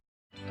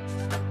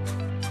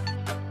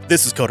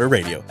This is Coder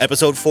Radio,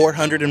 episode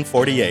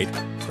 448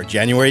 for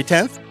January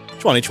 10th,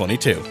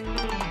 2022.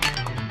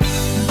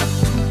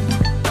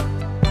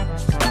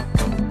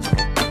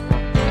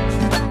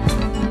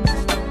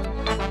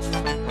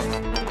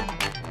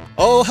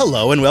 Oh,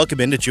 hello, and welcome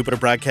into Jupiter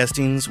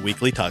Broadcasting's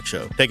weekly talk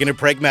show, taking a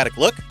pragmatic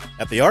look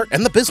at the art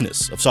and the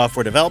business of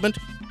software development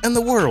and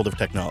the world of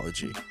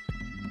technology.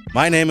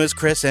 My name is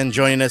Chris, and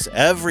joining us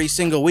every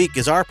single week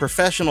is our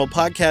professional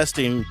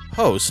podcasting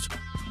host,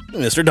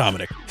 Mr.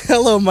 Dominic.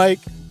 Hello, Mike.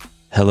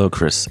 Hello,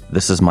 Chris.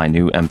 This is my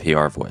new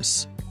NPR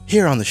voice.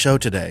 Here on the show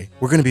today,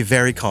 we're going to be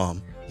very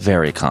calm.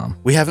 Very calm.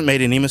 We haven't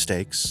made any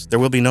mistakes. There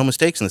will be no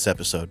mistakes in this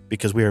episode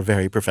because we are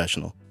very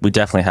professional. We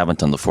definitely haven't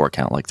done the 4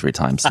 count like 3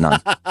 times.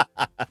 None.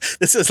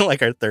 This isn't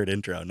like our third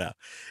intro now.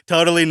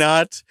 Totally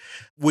not.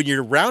 When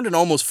you're rounding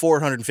almost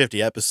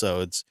 450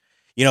 episodes,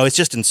 you know, it's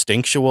just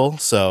instinctual.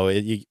 So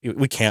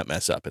we can't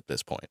mess up at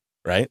this point,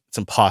 right? It's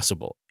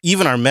impossible.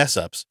 Even our mess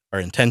ups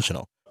are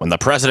intentional. When the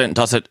president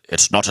does it,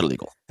 it's not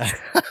illegal.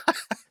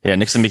 Yeah,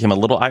 Nixon became a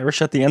little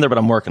Irish at the end there, but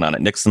I'm working on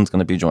it. Nixon's going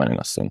to be joining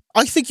us soon.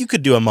 I think you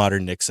could do a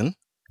modern Nixon.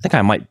 I think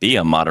I might be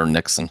a modern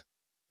Nixon.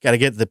 Got to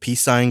get the peace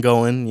sign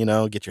going, you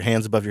know, get your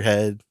hands above your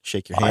head,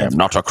 shake your hands. I am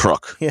not a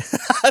crook. Yeah,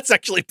 that's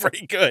actually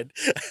pretty good.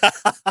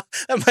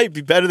 That might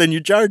be better than your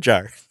Jar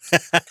Jar.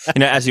 You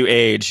know, as you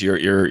age,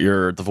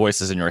 the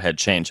voices in your head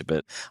change a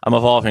bit. I'm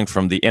evolving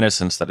from the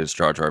innocence that is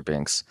Jar Jar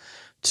Binks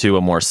to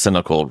a more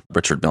cynical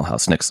Richard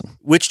Milhouse Nixon.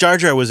 Which Jar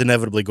Jar was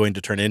inevitably going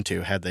to turn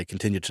into had they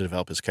continued to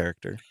develop his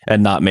character.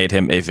 And not made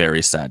him a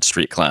very sad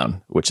street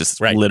clown, which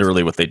is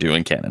literally what they do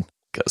in canon.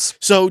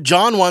 So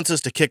John wants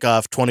us to kick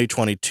off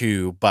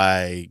 2022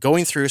 by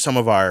going through some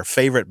of our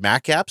favorite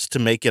Mac apps to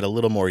make it a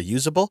little more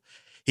usable.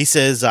 He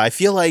says, I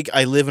feel like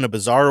I live in a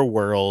bizarre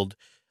world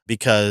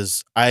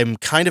because I'm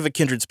kind of a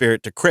kindred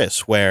spirit to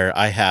Chris, where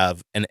I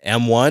have an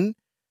M1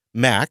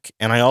 Mac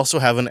and I also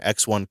have an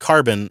X1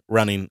 Carbon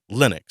running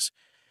Linux.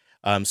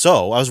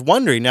 So I was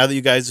wondering, now that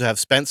you guys have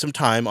spent some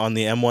time on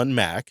the M1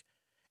 Mac,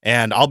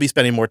 and I'll be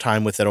spending more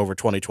time with it over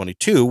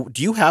 2022,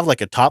 do you have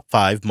like a top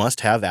 5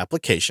 must-have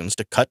applications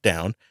to cut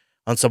down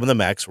on some of the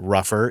Mac's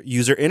rougher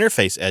user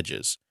interface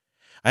edges?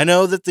 I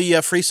know that the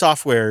free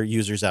software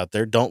users out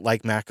there don't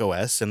like Mac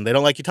OS, and they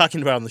don't like you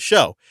talking about it on the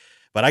show,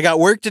 but I got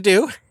work to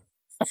do.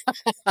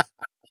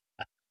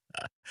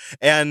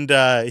 And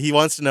he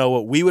wants to know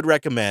what we would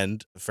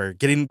recommend for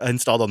getting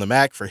installed on the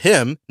Mac. For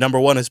him, number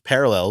 1 is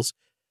Parallels.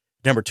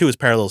 Number 2 is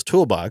Parallels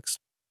Toolbox.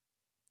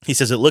 He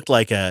says it looked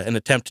like an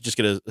attempt to just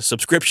get a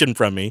subscription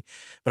from me,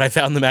 but I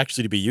found them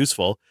actually to be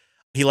useful.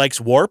 He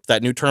likes Warp,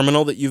 that new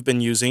terminal that you've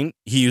been using.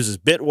 He uses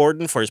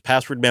Bitwarden for his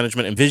password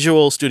management and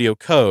Visual Studio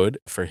Code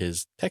for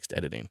his text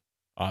editing,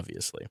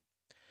 obviously.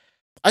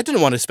 I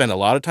didn't want to spend a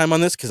lot of time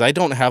on this because I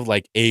don't have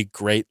like a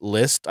great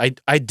list.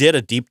 I did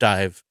a deep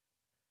dive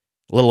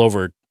a little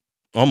over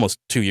almost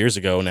 2 years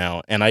ago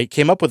now, and I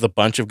came up with a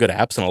bunch of good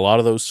apps, and a lot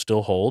of those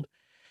still hold.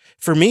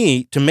 For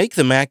me, to make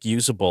the Mac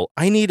usable,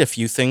 I need a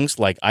few things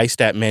like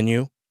iStat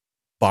menu.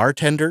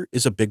 Bartender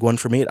is a big one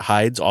for me. It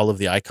hides all of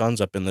the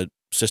icons up in the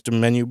system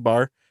menu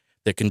bar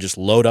that can just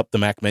load up the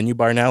Mac menu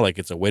bar now like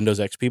it's a Windows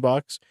XP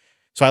box.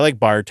 So I like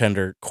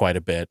Bartender quite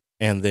a bit.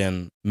 And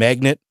then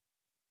Magnet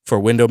for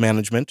window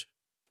management.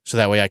 So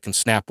that way I can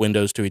snap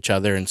windows to each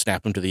other and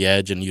snap them to the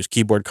edge and use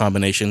keyboard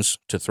combinations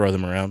to throw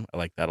them around. I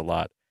like that a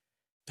lot.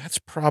 That's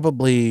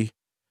probably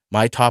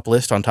my top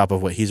list on top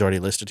of what he's already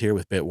listed here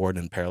with Bitwarden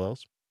and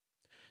Parallels.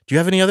 Do you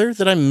have any other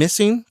that I'm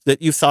missing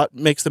that you thought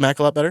makes the Mac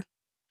a lot better?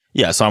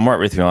 Yeah, so I'm right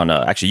with you on,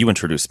 actually, you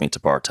introduced me to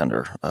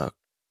Bartender a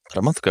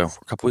month ago, or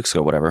a couple weeks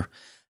ago, whatever.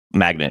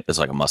 Magnet is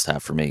like a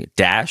must-have for me.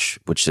 Dash,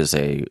 which is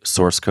a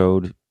source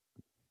code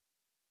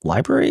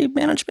library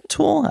management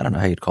tool. I don't know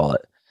how you'd call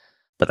it.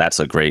 But that's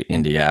a great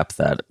indie app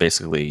that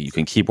basically you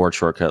can keyboard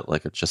shortcut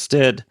like it just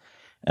did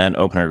and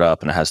open it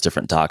up, and it has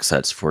different doc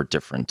sets for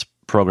different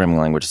programming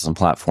languages and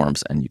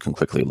platforms, and you can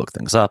quickly look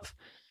things up.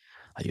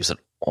 I use it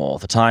all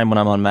the time when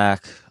I'm on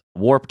Mac.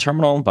 Warp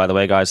Terminal, by the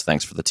way, guys,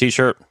 thanks for the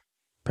t-shirt.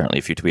 Apparently,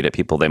 if you tweet at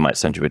people, they might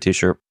send you a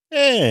t-shirt.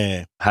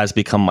 Hey. Has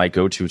become my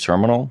go-to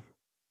terminal.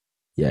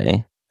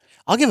 Yay.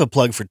 I'll give a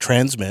plug for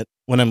Transmit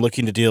when I'm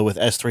looking to deal with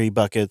S3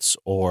 buckets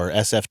or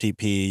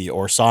SFTP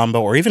or Samba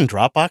or even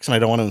Dropbox and I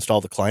don't want to install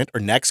the client,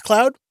 or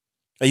Nextcloud.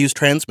 I use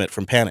Transmit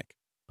from Panic.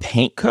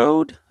 Paint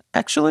Code,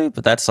 actually,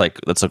 but that's like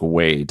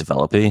way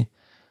developy.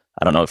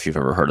 I don't know if you've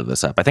ever heard of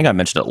this app. I think I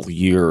mentioned it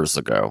years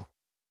ago.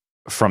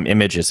 From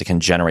images, it can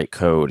generate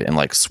code in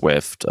like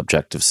Swift,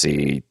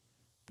 Objective-C,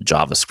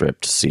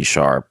 JavaScript, C#.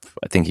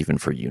 I think even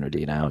for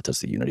Unity now, it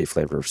does the Unity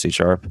flavor of C#,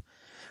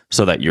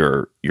 so that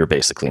you're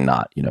basically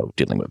not,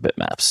 dealing with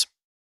bitmaps.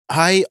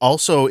 I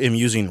also am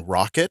using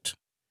Rocket,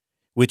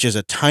 which is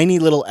a tiny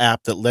little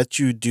app that lets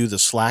you do the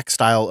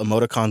Slack-style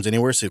emoticons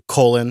anywhere. So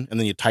colon, and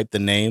then you type the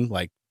name,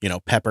 like,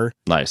 Pepper.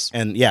 Nice.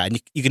 And yeah,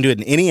 and you can do it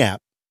in any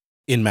app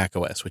in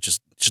macOS, which is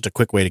just a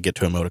quick way to get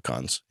to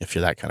emoticons if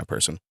you're that kind of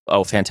person.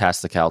 Oh,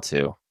 Fantastical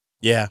too.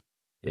 Yeah.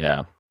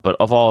 Yeah. But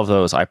of all of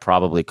those, I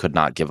probably could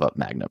not give up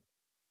Magnet.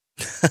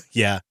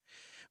 Yeah.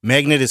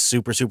 Magnet is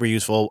super, super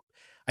useful.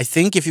 I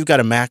think if you've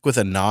got a Mac with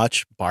a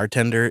notch,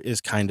 Bartender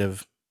is kind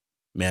of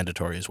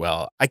mandatory as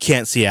well. I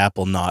can't see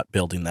Apple not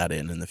building that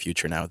in the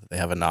future now that they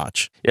have a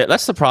notch. Yeah,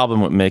 that's the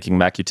problem with making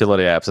Mac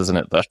utility apps, isn't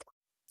it? Though.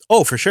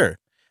 Oh, for sure.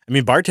 I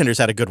mean, Bartender's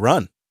had a good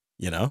run,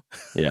 Yeah.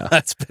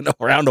 That's been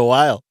around a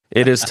while.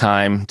 It is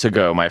time to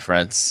go, my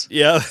friends.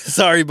 Yeah,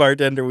 sorry,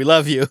 Bartender. We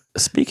love you.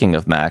 Speaking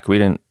of Mac, we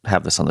didn't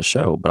have this on the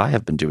show, but I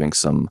have been doing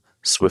some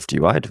Swift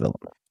UI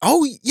development.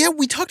 Oh, yeah,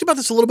 we talked about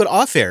this a little bit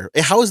off air.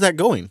 How is that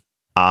going?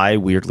 I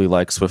weirdly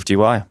like Swift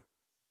UI.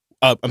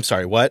 I'm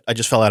sorry, what? I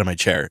just fell out of my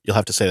chair. You'll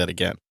have to say that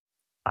again.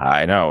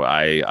 I know.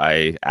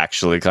 I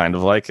actually kind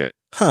of like it.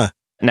 Huh.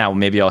 Now,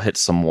 maybe I'll hit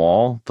some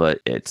wall, but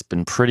it's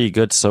been pretty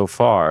good so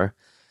far.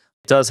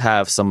 It does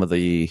have some of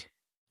the,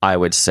 I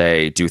would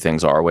say, do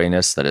things our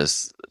wayness that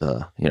is,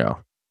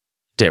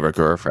 de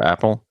rigueur for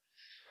Apple.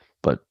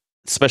 But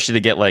especially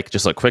to get like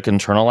just a quick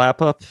internal app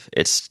up,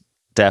 it's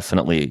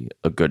definitely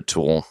a good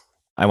tool.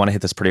 I want to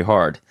hit this pretty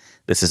hard.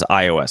 This is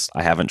iOS.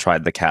 I haven't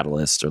tried the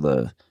Catalyst or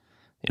the,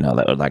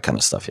 that kind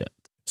of stuff yet.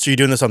 So you're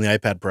doing this on the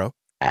iPad Pro?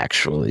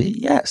 Actually,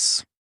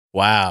 yes.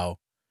 Wow.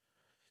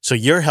 So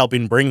you're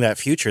helping bring that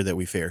future that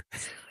we fear.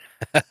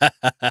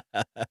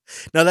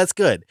 No, that's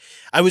good.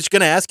 I was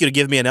going to ask you to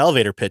give me an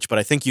elevator pitch, but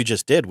I think you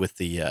just did with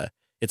the,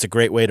 it's a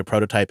great way to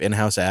prototype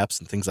in-house apps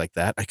and things like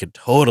that. I could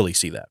totally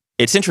see that.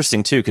 It's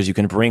interesting, too, because you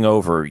can bring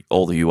over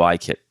all the UI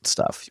kit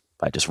stuff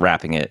by just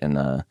wrapping it in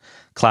a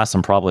class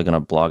I'm probably going to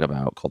blog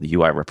about called the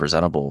UI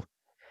Representable.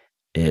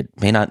 It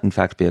may not, in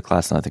fact, be a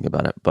class now I think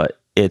about it,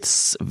 but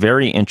it's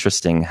very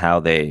interesting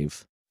how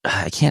they've,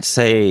 I can't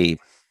say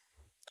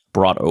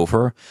brought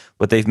over,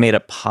 but they've made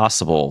it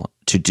possible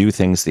to do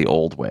things the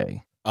old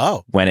way.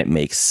 Oh. When it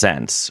makes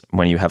sense,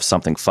 when you have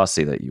something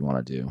fussy that you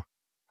want to do,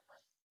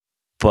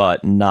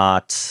 but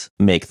not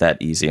make that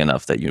easy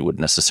enough that you would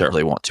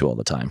necessarily want to all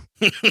the time.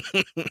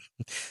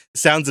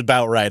 Sounds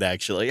about right,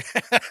 actually.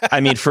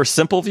 I mean, for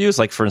simple views,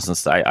 like for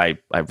instance,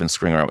 I've been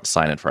screwing around with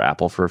Sign In for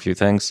Apple for a few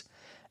things,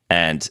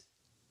 and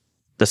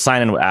the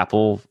Sign In with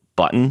Apple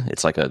button,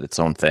 it's like its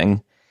own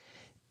thing,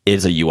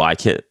 is a UI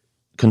kit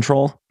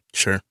control.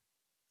 Sure.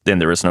 Then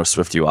there is no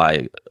Swift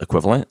UI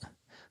equivalent,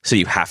 so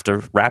you have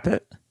to wrap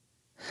it.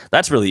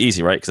 That's really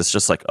easy, right? Because it's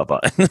just like a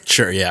button.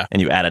 Sure, yeah.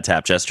 And you add a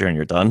tap gesture and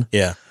you're done.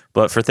 Yeah.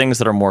 But for things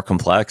that are more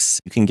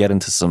complex, you can get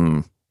into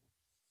some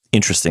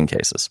interesting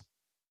cases.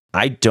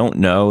 I don't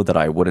know that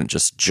I wouldn't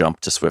just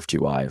jump to Swift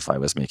UI if I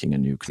was making a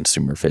new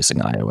consumer-facing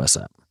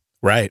iOS app.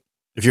 Right.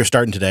 If you're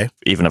starting today.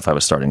 Even if I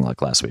was starting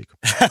like last week.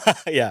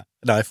 Yeah.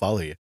 No, I follow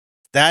you.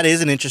 That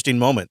is an interesting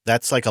moment.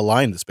 That's like a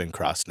line that's been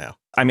crossed now.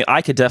 I mean,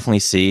 I could definitely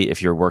see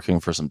if you're working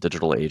for some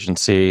digital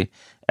agency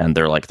and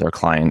they're like, their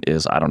client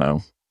is, I don't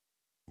know,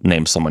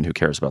 name someone who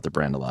cares about their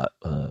brand a lot.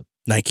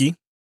 Nike?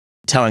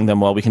 Telling them,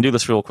 well, we can do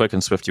this real quick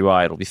in Swift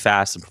UI. It'll be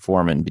fast and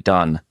perform and be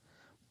done.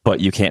 But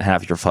you can't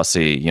have your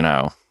fussy,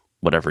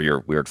 whatever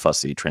your weird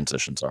fussy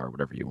transitions are,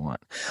 whatever you want.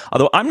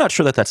 Although I'm not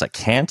sure that that's a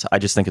can't. I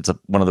just think it's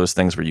one of those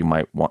things where you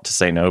might want to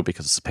say no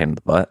because it's a pain in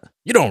the butt.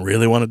 You don't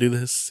really want to do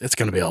this. It's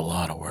going to be a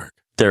lot of work.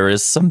 There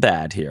is some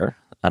bad here.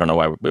 I don't know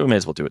why. We may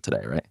as well do it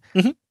today, right?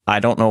 Mm-hmm. I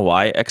don't know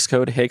why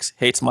Xcode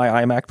hates my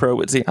iMac Pro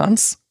with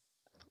Xeons,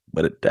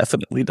 but it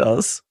definitely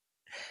does.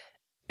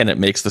 And it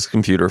makes this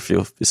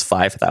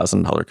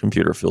 $5,000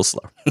 computer feel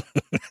slow.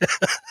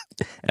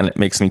 And it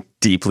makes me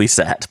deeply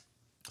sad.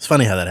 It's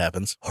funny how that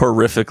happens.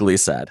 Horrifically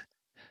sad.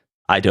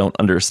 I don't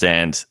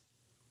understand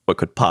what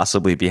could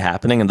possibly be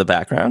happening in the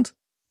background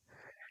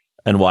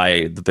and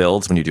why the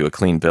builds, when you do a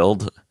clean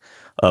build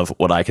of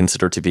what I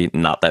consider to be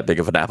not that big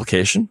of an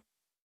application.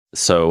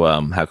 So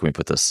how can we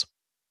put this?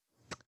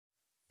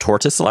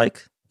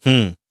 Tortoise-like.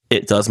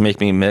 It does make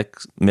me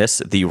miss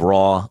the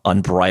raw,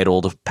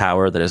 unbridled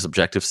power that is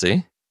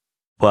Objective-C.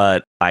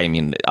 But I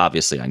mean,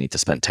 obviously, I need to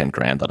spend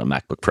 $10,000 on a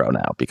MacBook Pro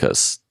now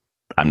because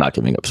I'm not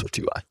giving up Swift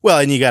UI. Well,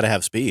 and you got to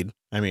have speed.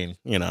 I mean,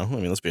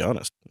 let's be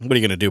honest. What are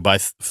you going to do? Buy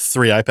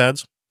 3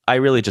 iPads? I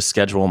really just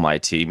schedule my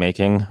tea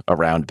making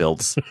around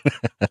builds.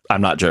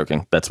 I'm not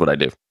joking. That's what I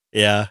do.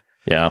 Yeah.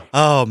 Yeah.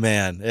 Oh,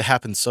 man. It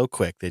happens so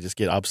quick. They just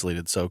get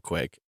obsoleted so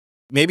quick.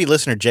 Maybe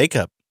listener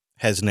Jacob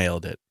has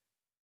nailed it.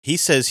 He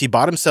says he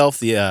bought himself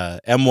the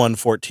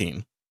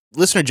M114.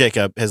 Listener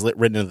Jacob has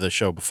written into the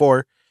show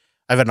before.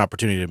 I've had an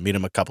opportunity to meet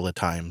him a couple of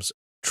times.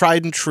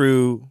 Tried and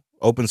true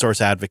open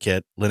source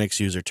advocate, Linux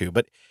user too,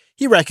 but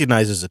he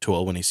recognizes a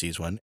tool when he sees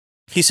one.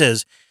 He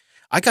says,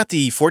 I got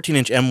the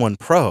 14-inch M1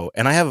 Pro,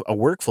 and I have a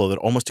workflow that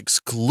almost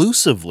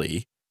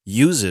exclusively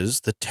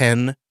uses the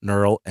 10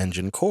 neural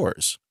engine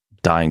cores.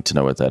 Dying to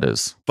know what that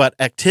is. But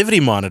Activity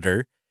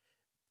Monitor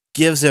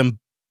gives him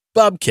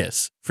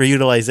bubkiss for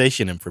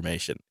utilization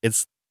information.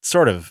 It's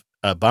sort of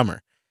a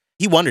bummer.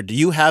 He wondered, do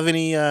you have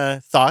any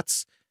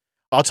thoughts?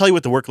 I'll tell you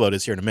what the workload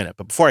is here in a minute,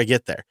 but before I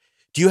get there,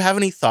 do you have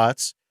any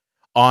thoughts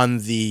on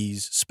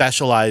these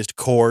specialized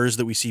cores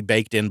that we see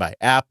baked in by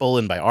Apple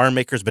and by ARM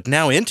makers, but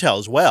now Intel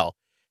as well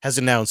has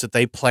announced that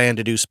they plan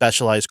to do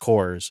specialized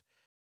cores?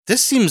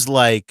 This seems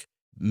like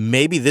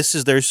maybe this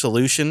is their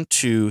solution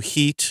to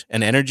heat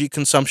and energy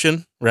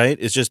consumption, right?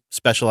 It's just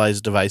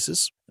specialized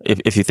devices.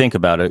 If you think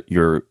about it,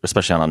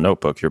 especially on a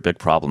notebook, your big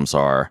problems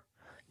are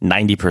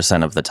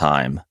 90% of the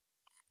time,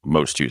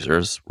 most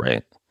users,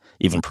 right?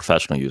 Even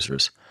professional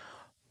users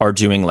are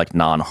doing like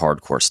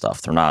non-hardcore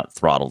stuff. They're not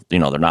throttled,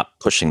 they're not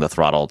pushing the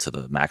throttle to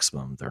the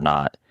maximum. They're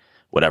not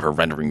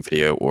rendering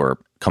video or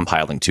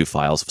compiling 2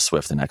 files of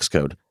Swift and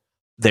Xcode.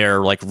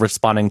 They're like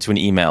responding to an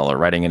email or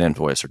writing an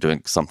invoice or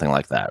doing something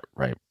like that,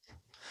 right?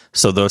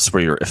 So those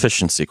where your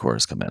efficiency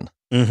cores come in.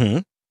 Mm-hmm.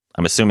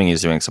 I'm assuming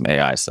he's doing some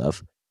AI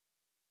stuff.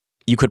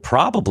 You could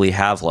probably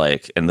have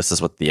and this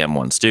is what the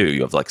M1s do.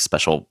 You have like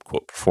special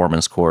quote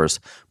performance cores,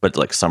 but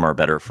like some are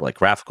better for like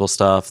graphical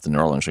stuff. The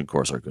neural engine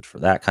cores are good for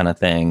that kind of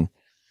thing.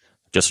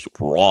 Just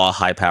raw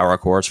high power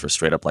cores for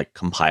straight up like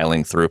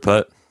compiling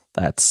throughput.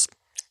 It's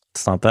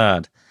not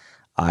bad.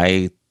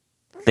 I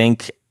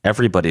think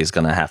everybody's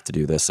going to have to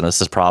do this, and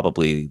this is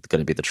probably going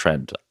to be the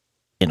trend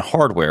in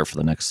hardware for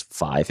the next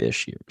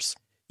 5-ish years.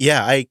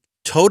 Yeah, I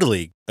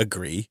totally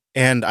agree.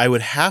 And I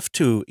would have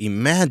to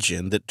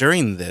imagine that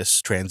during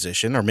this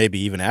transition, or maybe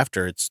even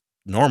after it's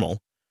normal,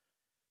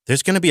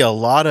 there's going to be a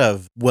lot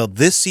of, well,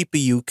 this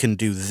CPU can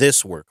do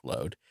this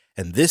workload,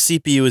 and this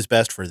CPU is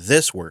best for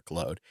this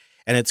workload.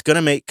 And it's going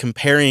to make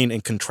comparing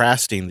and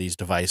contrasting these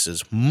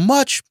devices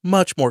much,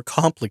 much more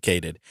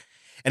complicated.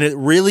 And it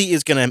really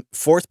is going to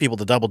force people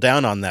to double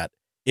down on that.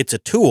 It's a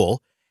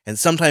tool, and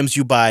sometimes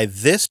you buy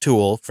this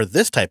tool for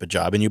this type of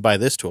job, and you buy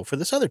this tool for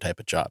this other type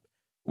of job.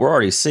 We're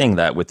already seeing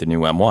that with the new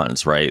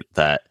M1s, right?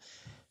 That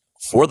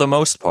for the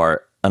most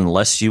part,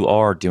 unless you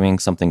are doing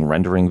something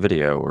rendering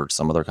video or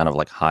some other kind of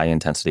like high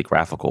intensity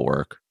graphical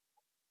work,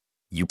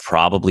 you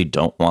probably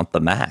don't want the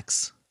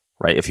Max,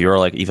 right? If you're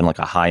like even like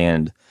a high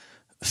end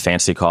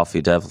fancy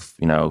coffee dev,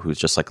 who's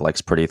just like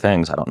likes pretty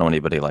things. I don't know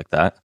anybody like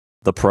that.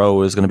 The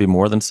Pro is going to be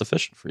more than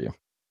sufficient for you.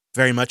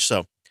 Very much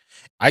so.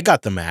 I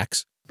got the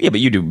Max. Yeah, but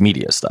you do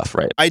media stuff,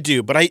 right? I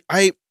do, but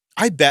I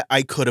bet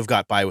I could have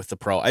got by with the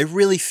Pro. I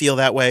really feel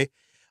that way.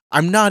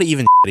 I'm not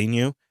even kidding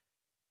you.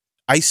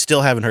 I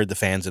still haven't heard the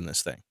fans in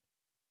this thing.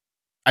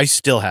 I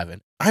still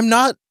haven't. I'm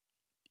not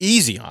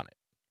easy on it,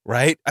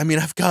 right? I mean,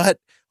 I've got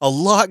a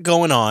lot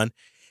going on,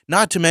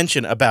 not to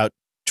mention about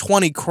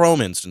 20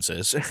 Chrome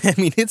instances. I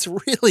mean, it's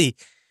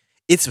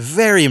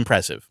very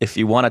impressive. If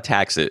you want to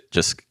tax it,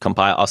 just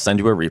compile. I'll send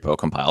you a repo,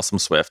 compile some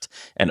Swift,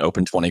 and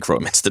open 20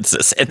 Chrome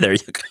instances, and there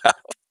you go.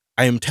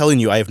 I am telling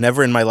you, I have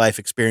never in my life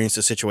experienced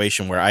a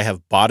situation where I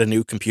have bought a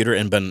new computer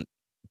and been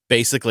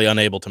basically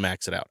unable to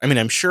max it out. I mean,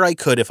 I'm sure I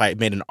could if I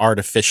made an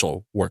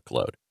artificial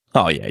workload.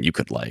 Oh, yeah, you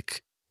could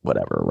like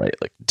whatever, right?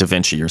 Like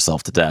DaVinci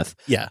yourself to death.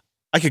 Yeah,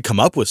 I could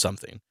come up with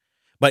something.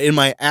 But in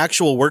my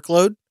actual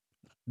workload,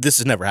 this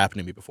has never happened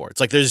to me before. It's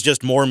like there's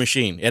just more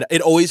machine.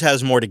 It always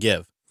has more to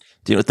give.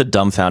 Do you know what the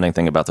dumbfounding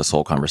thing about this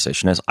whole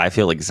conversation is? I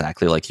feel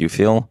exactly like you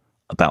feel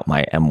about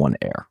my M1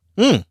 Air.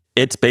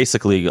 It's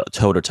basically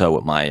toe-to-toe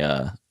with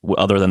my,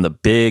 other than the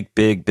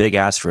big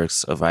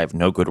asterisks of I have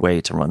no good way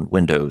to run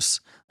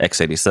Windows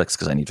x86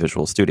 because I need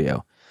Visual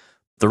Studio.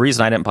 The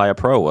reason I didn't buy a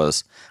Pro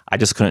was I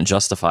just couldn't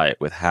justify it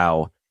with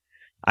how,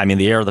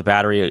 the Air, the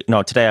battery.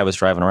 No, today I was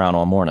driving around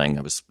all morning.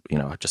 I was,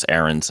 just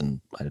errands,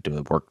 and I had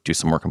to do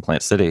some work in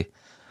Plant City.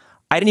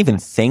 I didn't even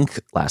think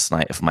last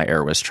night if my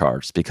Air was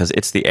charged because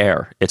it's the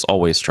Air. It's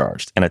always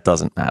charged, and it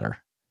doesn't matter.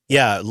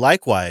 Yeah,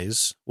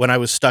 likewise, when I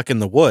was stuck in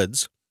the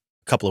woods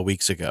a couple of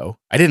weeks ago,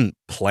 I didn't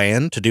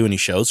plan to do any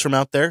shows from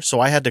out there, so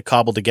I had to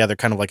cobble together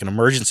kind of like an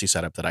emergency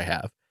setup that I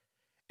have.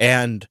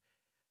 And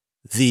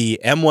the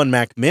M1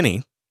 Mac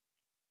Mini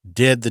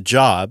did the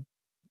job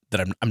that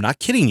I'm not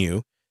kidding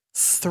you,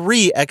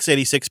 3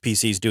 x86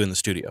 PCs do in the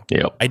studio.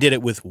 Yep. I did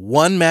it with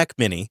 1 Mac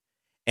Mini,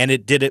 and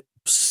it did it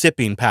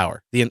sipping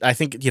power. I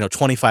think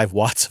 25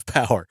 watts of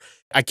power.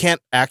 I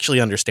can't actually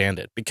understand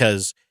it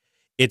because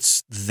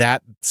it's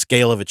that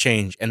scale of a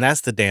change, and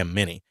that's the damn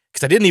Mini.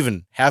 Because I didn't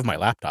even have my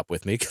laptop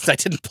with me because I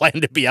didn't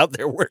plan to be out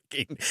there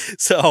working.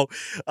 So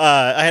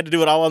I had to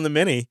do it all on the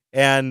Mini,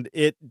 and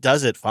it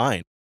does it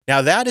fine.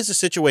 Now, that is a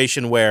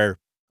situation where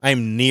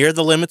I'm near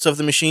the limits of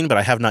the machine, but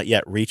I have not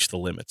yet reached the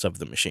limits of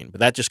the machine. But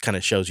that just kind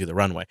of shows you the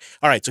runway.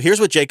 All right, so here's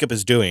what Jacob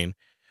is doing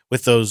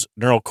with those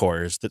neural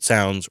cores that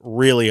sounds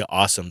really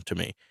awesome to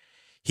me.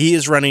 He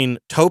is running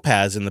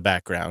Topaz in the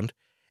background,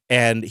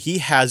 and he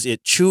has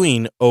it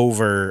chewing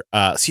over,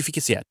 see if you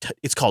can see it.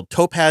 It's called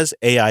Topaz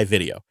AI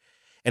Video.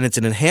 And it's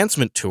an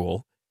enhancement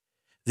tool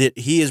that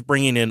he is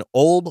bringing in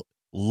old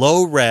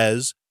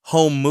low-res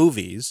home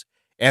movies,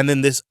 and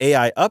then this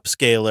AI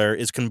upscaler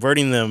is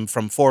converting them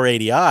from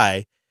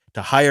 480i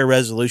to higher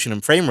resolution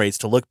and frame rates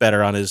to look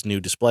better on his new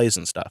displays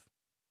and stuff.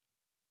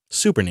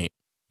 Super neat.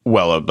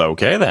 Well,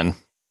 okay then.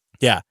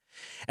 Yeah.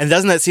 And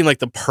doesn't that seem like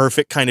the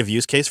perfect kind of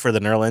use case for the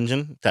neural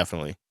engine?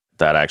 Definitely.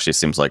 That actually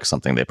seems like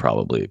something they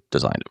probably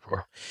designed it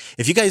for.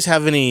 If you guys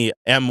have any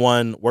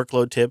M1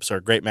 workload tips or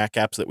great Mac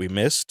apps that we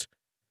missed,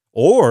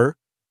 or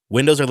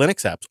Windows or Linux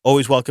apps,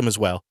 always welcome as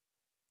well.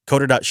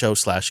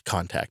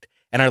 Coder.show/contact.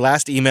 And our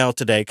last email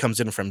today comes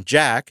in from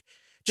Jack.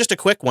 just a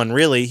quick one,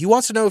 really. He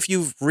wants to know if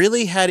you've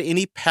really had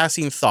any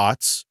passing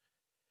thoughts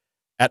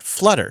at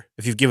Flutter,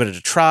 if you've given it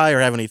a try or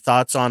have any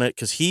thoughts on it,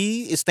 because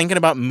he is thinking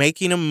about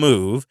making a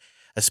move,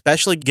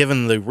 especially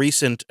given the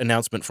recent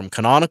announcement from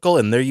Canonical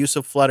and their use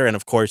of Flutter, and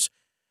of course,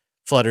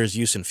 Flutter's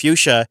use in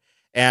Fuchsia.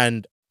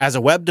 And as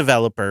a web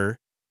developer,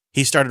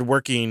 he started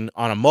working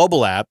on a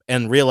mobile app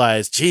and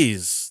realized,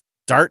 geez,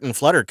 Dart and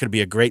Flutter could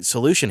be a great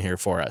solution here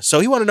for us. So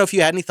he wanted to know if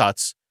you had any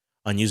thoughts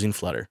on using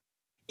Flutter.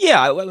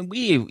 Yeah,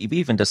 we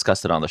even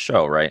discussed it on the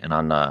show, right? And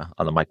on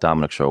the Mike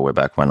Dominic show way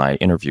back when I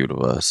interviewed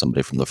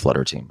somebody from the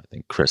Flutter team. I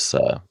think Chris.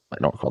 I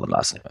don't recall the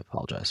last name. I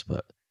apologize,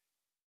 but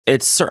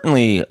it's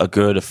certainly a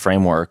good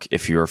framework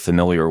if you're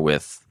familiar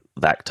with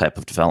that type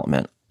of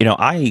development.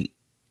 I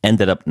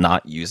ended up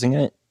not using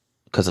it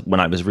because when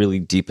I was really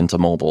deep into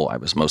mobile, I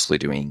was mostly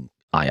doing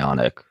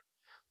Ionic,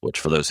 which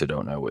for those who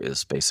don't know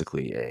is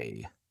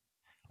basically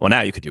well,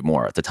 now you could do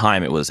more. At the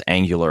time, it was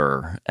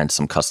Angular and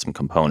some custom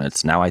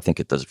components. Now I think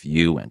it does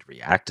Vue and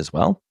React as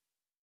well.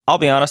 I'll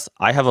be honest,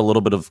 I have a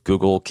little bit of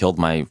Google killed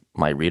my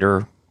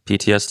reader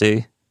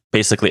PTSD.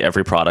 Basically,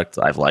 every product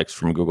I've liked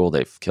from Google,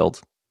 they've killed.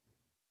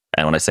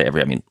 And when I say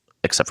every, I mean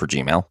except for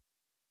Gmail.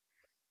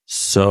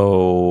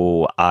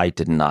 So I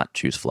did not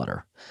choose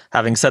Flutter.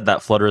 Having said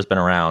that, Flutter has been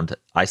around.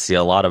 I see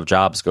a lot of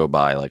jobs go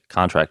by, like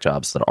contract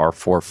jobs that are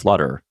for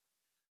Flutter.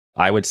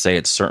 I would say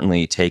it's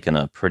certainly taken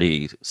a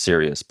pretty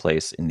serious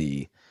place in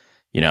the,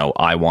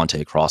 I want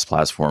a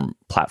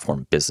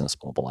cross-platform business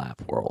mobile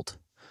app world.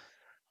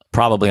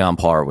 Probably on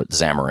par with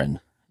Xamarin.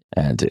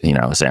 And,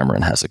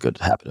 Xamarin has a good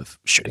habit of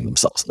shooting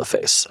themselves in the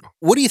face. So.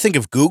 What do you think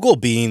of Google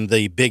being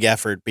the big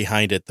effort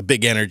behind it, the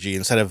big energy,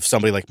 instead of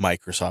somebody like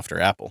Microsoft or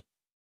Apple?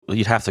 Well,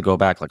 you'd have to go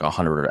back like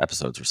 100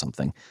 episodes or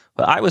something.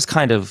 But I was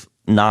kind of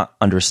not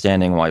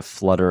understanding why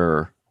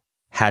Flutter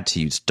had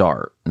to use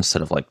Dart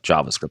instead of like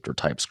JavaScript or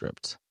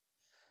TypeScript.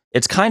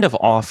 It's kind of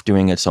off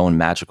doing its own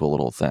magical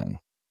little thing.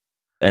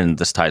 And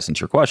this ties into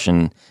your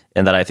question,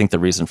 in that I think the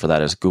reason for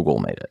that is Google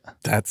made it.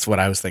 That's what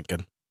I was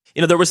thinking.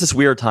 There was this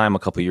weird time a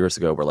couple of years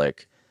ago where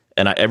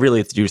and I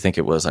really do think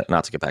it was,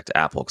 not to get back to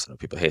Apple, because I know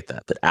people hate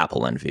that, but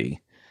Apple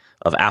envy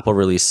of Apple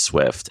released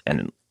Swift,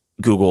 and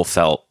Google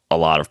felt a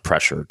lot of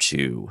pressure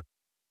to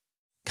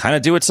kind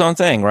of do its own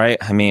thing, right?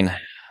 I mean,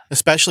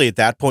 especially at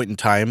that point in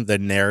time, the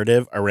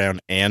narrative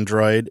around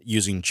Android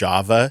using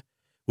Java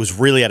was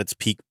really at its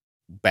peak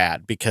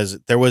bad, because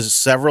there was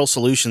several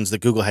solutions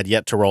that Google had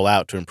yet to roll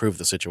out to improve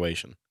the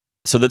situation.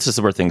 So this is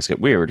where things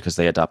get weird, because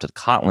they adopted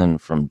Kotlin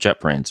from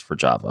JetBrains for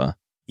Java.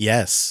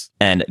 Yes.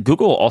 And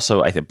Google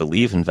also, I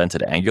believe,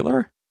 invented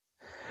Angular.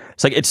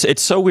 It's like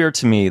it's so weird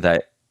to me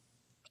that,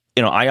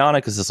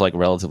 Ionic is this like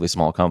relatively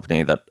small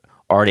company that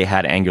already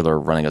had Angular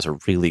running as a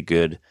really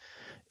good,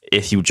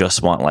 if you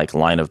just want like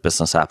line of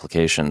business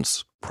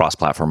applications,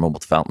 cross-platform mobile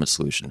development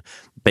solution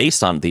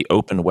based on the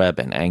open web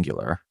and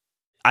Angular.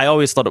 I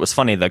always thought it was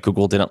funny that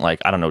Google didn't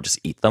just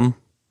eat them,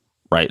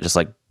 right? Just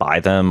like buy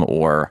them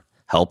or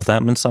help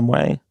them in some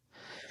way.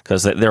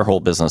 Because their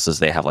whole business is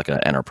they have like an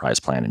enterprise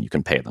plan and you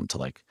can pay them to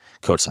like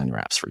code sign your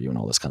apps for you and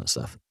all this kind of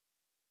stuff.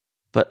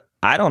 But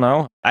I don't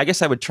know. I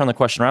guess I would turn the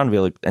question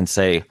around and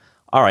say,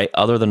 all right,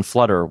 other than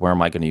Flutter, where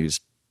am I going to use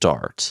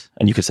Dart?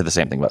 And you could say the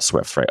same thing about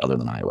Swift, right? Other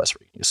than iOS,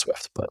 where you can use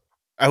Swift. But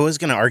I was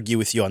going to argue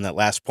with you on that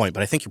last point,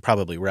 but I think you're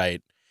probably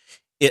right.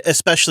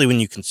 Especially when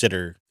you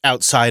consider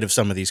outside of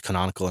some of these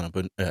Canonical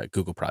and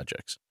Google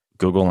projects.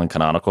 Google and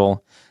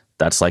Canonical,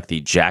 that's like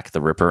the Jack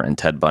the Ripper and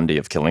Ted Bundy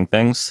of killing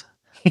things.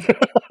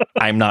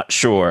 I'm not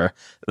sure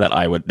that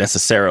I would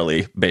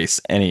necessarily base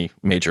any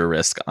major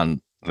risk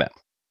on them.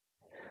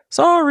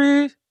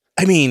 Sorry.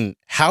 I mean,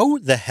 how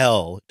the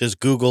hell does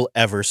Google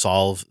ever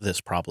solve this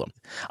problem?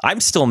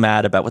 I'm still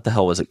mad about what the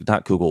hell was it?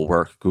 Not Google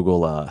Work,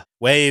 Google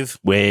Wave.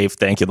 Wave,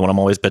 thank you. The one I'm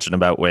always bitching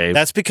about, Wave.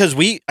 That's because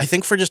I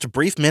think for just a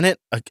brief minute,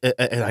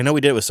 I know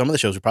we did it with some of the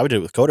shows. We probably did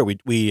it with Coder.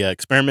 We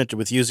experimented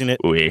with using it.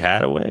 We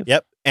had a Wave.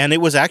 Yep. And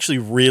it was actually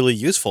really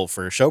useful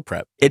for show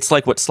prep. It's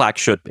like what Slack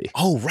should be.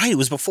 Oh, right. It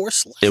was before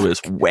Slack. It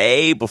was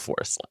way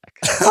before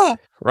Slack.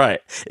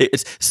 Right.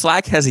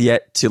 Slack has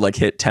yet to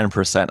hit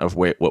 10% of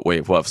what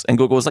Wave was. And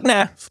Google was like,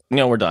 nah,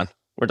 we're done.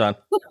 We're done.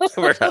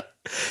 We're done.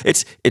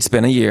 It's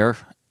been a year,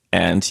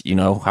 and you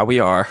know how we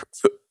are.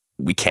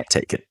 We can't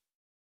take it.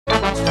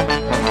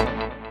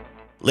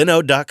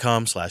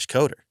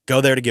 Linode.com/coder.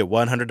 Go there to get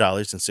 $100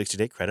 in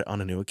 60-day credit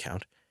on a new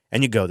account,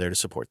 and you go there to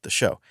support the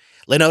show.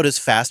 Linode is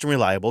fast and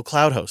reliable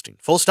cloud hosting.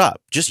 Full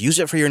stop. Just use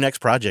it for your next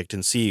project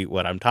and see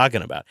what I'm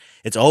talking about.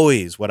 It's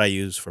always what I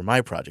use for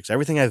my projects.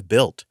 Everything I've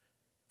built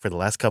for the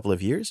last couple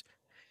of years,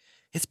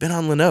 it's been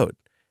on Linode.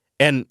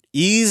 And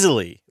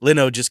easily,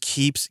 Linode just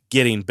keeps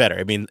getting better.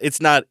 I mean,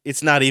 it's not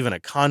even a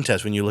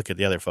contest when you look at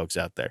the other folks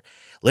out there.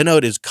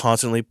 Linode is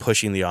constantly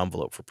pushing the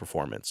envelope for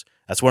performance.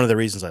 That's one of the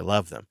reasons I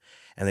love them.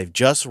 And they've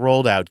just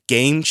rolled out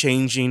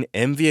game-changing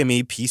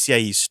NVMe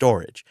PCIe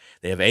storage.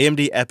 They have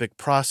AMD EPYC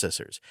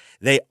processors.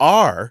 They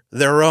are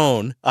their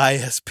own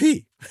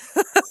ISP.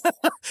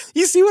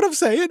 You see what I'm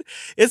saying?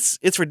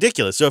 It's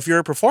ridiculous. So if you're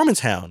a performance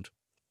hound,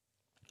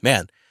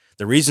 man,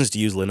 the reasons to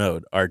use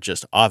Linode are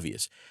just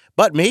obvious.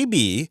 But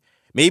maybe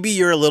Maybe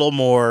you're a little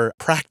more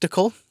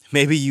practical.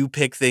 Maybe you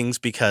pick things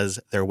because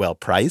they're well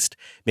priced.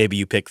 Maybe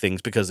you pick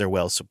things because they're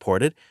well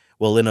supported.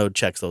 Well, Linode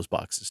checks those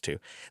boxes too.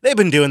 They've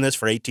been doing this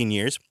for 18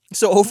 years.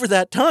 So over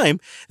that time,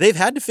 they've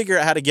had to figure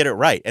out how to get it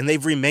right. And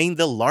they've remained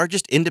the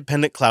largest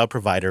independent cloud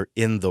provider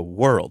in the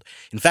world.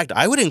 In fact,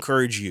 I would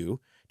encourage you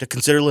to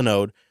consider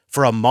Linode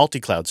for a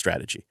multi-cloud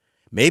strategy.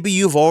 Maybe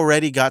you've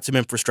already got some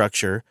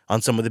infrastructure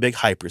on some of the big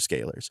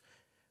hyperscalers.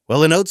 Well,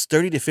 Linode's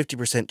 30 to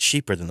 50%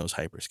 cheaper than those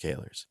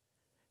hyperscalers.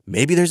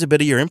 Maybe there's a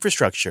bit of your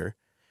infrastructure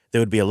that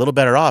would be a little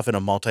better off in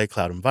a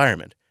multi-cloud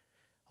environment.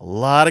 A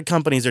lot of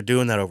companies are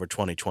doing that over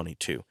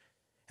 2022.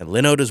 And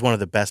Linode is one of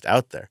the best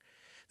out there.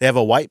 They have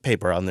a white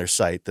paper on their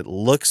site that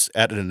looks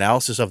at an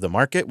analysis of the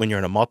market when you're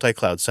in a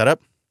multi-cloud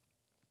setup.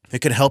 It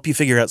can help you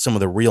figure out some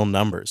of the real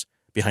numbers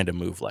behind a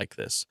move like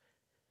this.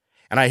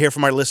 And I hear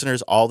from our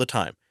listeners all the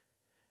time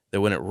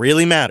that when it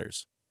really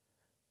matters,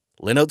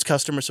 Linode's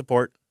customer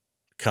support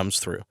comes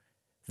through.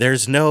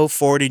 There's no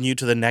forwarding you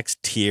to the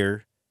next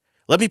tier.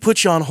 Let me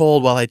put you on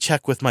hold while I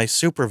check with my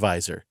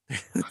supervisor.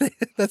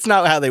 That's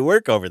not how they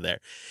work over there.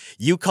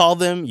 You call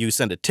them, you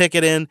send a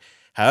ticket in,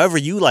 however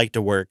you like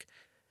to work,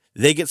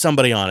 they get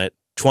somebody on it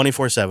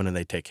 24/7 and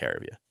they take care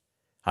of you.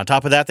 On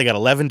top of that, they got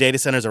 11 data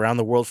centers around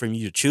the world for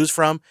you to choose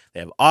from.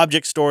 They have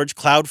object storage,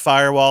 cloud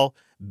firewall,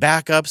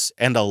 backups,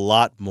 and a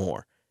lot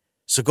more.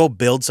 So go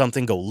build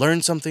something, go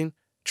learn something,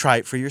 try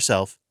it for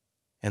yourself,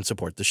 and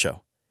support the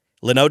show.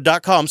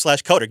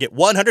 Linode.com/coder. Get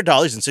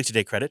 $100 in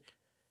 60-day credit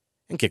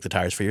and kick the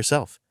tires for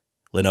yourself.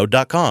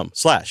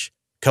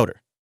 Linode.com/coder.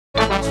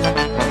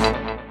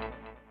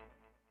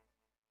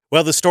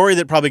 Well, the story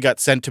that probably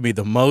got sent to me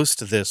the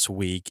most this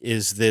week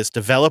is this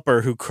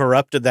developer who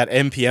corrupted that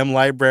NPM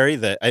library.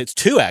 It's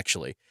two,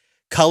 actually,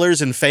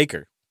 Colors and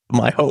Faker.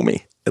 My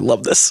homie. I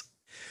love this.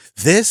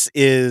 This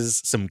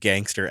is some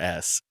gangster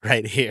S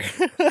right here.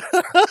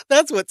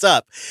 That's what's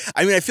up.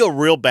 I mean, I feel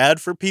real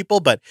bad for people,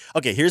 but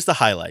okay, here's the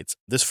highlights.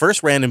 This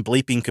first ran in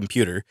Bleeping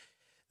Computer.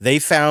 They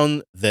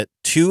found that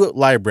two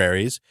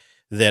libraries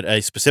that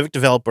a specific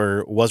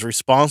developer was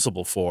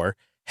responsible for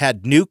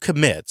had new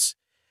commits.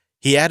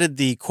 He added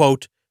the,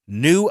 quote,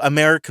 new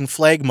American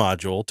flag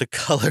module to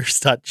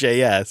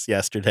colors.js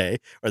yesterday,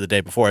 or the day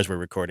before as we're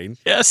recording.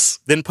 Yes.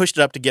 Then pushed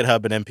it up to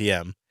GitHub and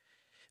NPM.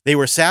 They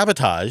were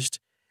sabotaged,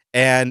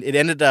 and it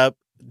ended up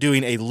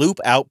doing a loop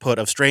output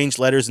of strange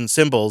letters and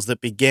symbols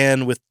that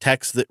began with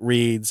text that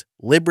reads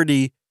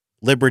liberty,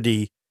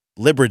 liberty,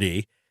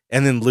 liberty,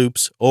 and then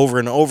loops over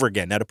and over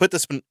again. Now, to put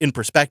this in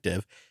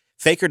perspective,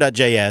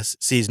 Faker.js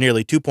sees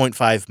nearly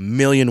 2.5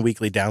 million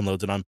weekly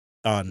downloads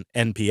on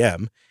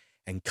NPM,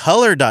 and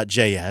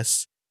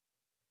Color.js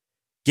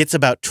gets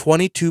about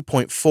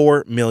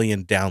 22.4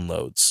 million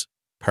downloads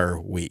per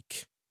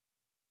week.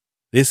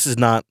 This is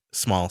not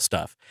small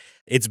stuff.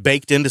 It's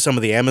baked into some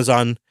of the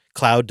Amazon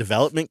cloud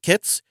development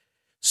kits.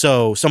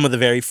 So some of the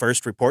very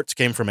first reports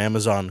came from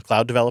Amazon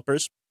cloud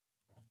developers.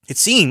 It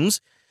seems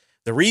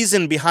the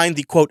reason behind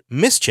the, quote,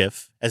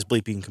 mischief, as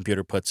Bleeping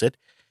Computer puts it,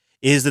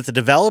 is that the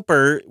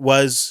developer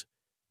was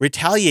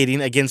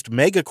retaliating against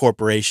mega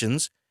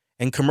corporations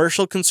and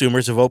commercial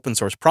consumers of open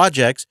source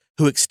projects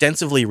who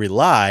extensively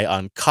rely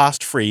on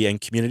cost-free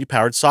and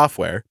community-powered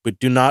software, but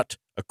do not,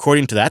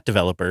 according to that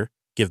developer,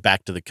 give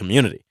back to the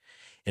community.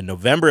 In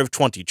November of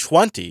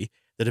 2020,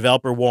 the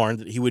developer warned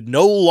that he would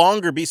no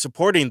longer be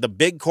supporting the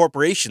big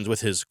corporations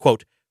with his,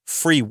 quote,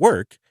 free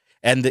work,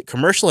 and that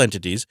commercial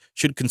entities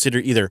should consider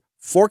either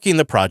forking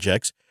the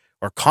projects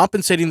or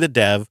compensating the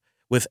dev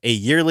with a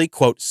yearly,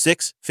 quote,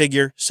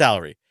 six-figure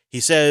salary. He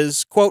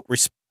says, quote,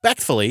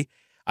 respectfully,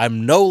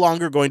 I'm no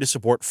longer going to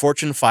support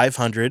Fortune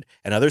 500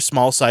 and other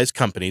small-sized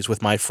companies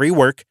with my free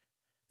work.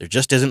 There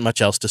just isn't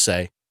much else to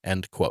say,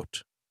 end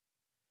quote.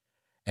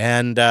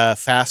 And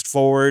fast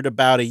forward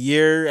about a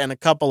year and a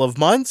couple of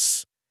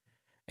months,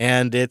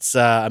 and it's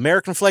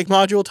American flag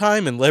module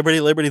time and liberty,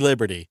 liberty,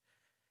 liberty.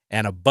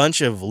 And a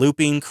bunch of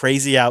looping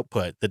crazy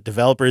output that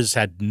developers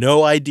had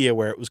no idea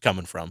where it was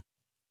coming from.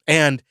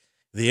 And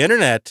the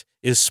internet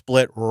is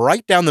split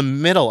right down the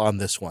middle on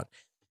this one.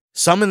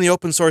 Some in the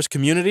open source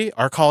community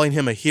are calling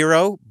him a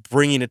hero,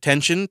 bringing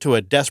attention to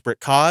a desperate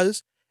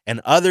cause,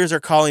 and others are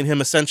calling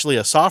him essentially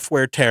a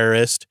software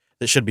terrorist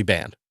that should be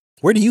banned.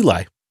 Where do you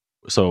lie?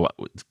 So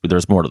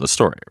there's more to the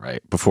story,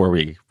 right? Before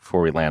we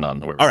land on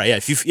where. All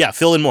right,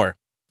 fill in more.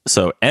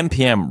 So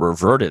NPM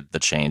reverted the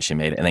change he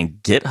made, and then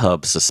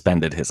GitHub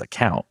suspended his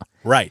account.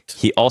 Right.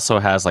 He also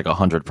has like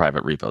 100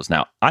 private repos.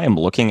 Now, I am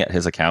looking at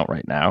his account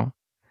right now.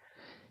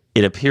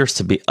 It appears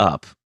to be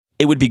up.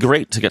 It would be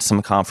great to get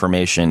some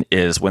confirmation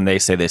is when they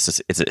say they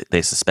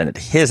suspended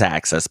his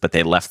access, but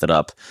they left it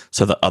up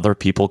so that other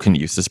people can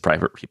use his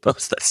private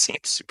repos. That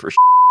seems super.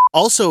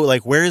 Also,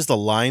 like, where is the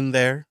line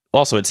there?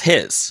 Also, it's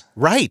his.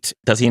 Right.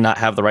 Does he not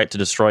have the right to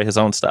destroy his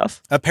own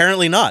stuff?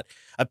 Apparently not.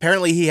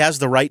 Apparently he has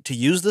the right to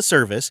use the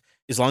service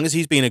as long as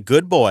he's being a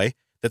good boy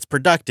that's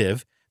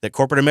productive, that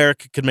corporate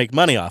America could make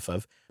money off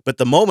of. But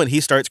the moment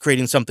he starts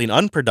creating something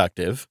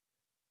unproductive,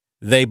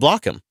 they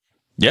block him.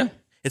 Yeah.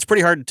 It's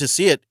pretty hard to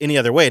see it any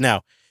other way.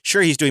 Now,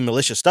 sure, he's doing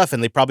malicious stuff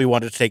and they probably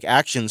wanted to take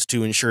actions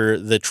to ensure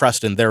the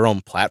trust in their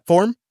own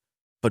platform.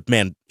 But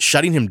man,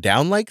 shutting him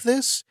down like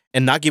this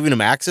and not giving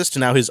him access to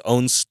now his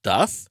own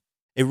stuff,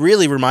 it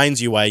really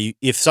reminds you why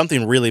if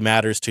something really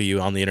matters to you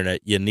on the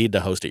internet, you need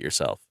to host it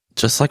yourself.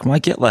 Just like my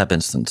GitLab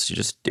instance, you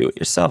just do it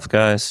yourself,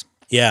 guys.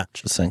 Yeah.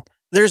 Just saying.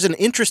 There's an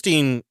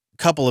interesting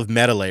couple of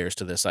meta layers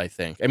to this, I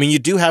think. I mean, you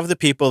do have the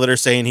people that are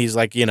saying he's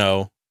like,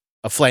 a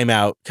flame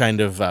out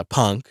kind of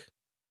punk.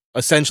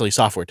 Essentially,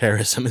 software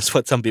terrorism is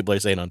what some people are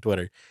saying on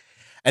Twitter.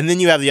 And then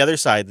you have the other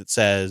side that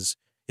says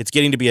it's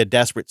getting to be a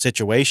desperate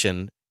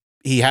situation.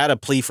 He had a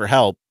plea for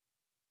help.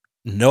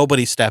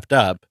 Nobody stepped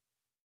up.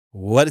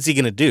 What is he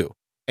going to do?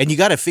 And you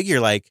got to figure,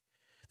 like,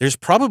 there's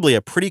probably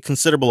a pretty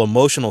considerable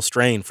emotional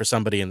strain for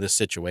somebody in this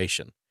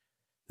situation.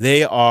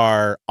 They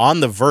are on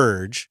the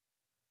verge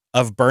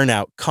of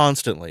burnout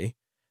constantly.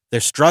 They're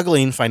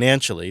struggling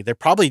financially. They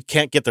probably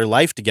can't get their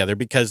life together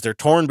because they're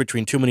torn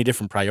between too many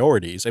different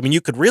priorities. I mean,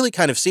 you could really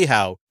kind of see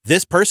how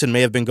this person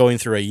may have been going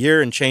through a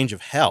year and change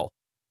of hell.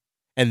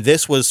 And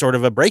this was sort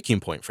of a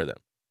breaking point for them.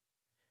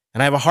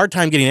 And I have a hard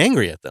time getting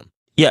angry at them.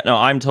 Yeah, no,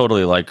 I'm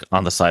totally like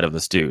on the side of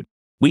this dude.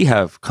 We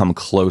have come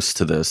close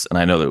to this, and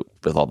I know that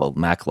with all the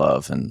Mac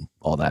love and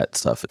all that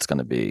stuff, it's going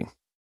to be,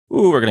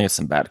 we're going to get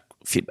some bad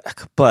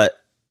feedback. But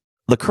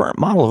the current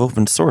model of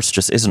open source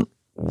just isn't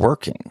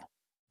working,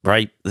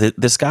 right?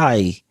 This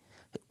guy,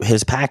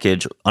 his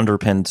package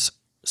underpins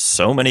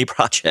so many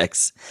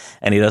projects,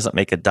 and he doesn't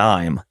make a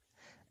dime.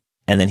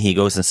 And then he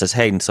goes and says,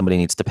 hey, somebody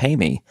needs to pay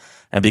me.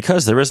 And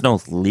because there is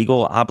no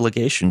legal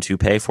obligation to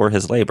pay for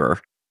his labor,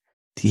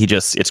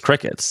 it's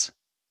crickets.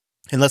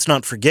 And let's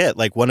not forget,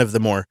 like, one of the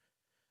more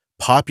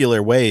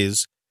popular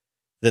ways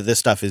that this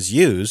stuff is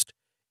used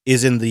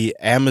is in the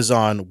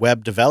Amazon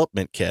Web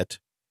Development Kit,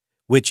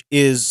 which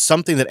is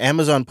something that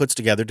Amazon puts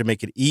together to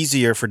make it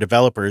easier for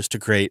developers to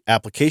create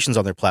applications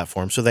on their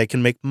platform so they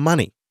can make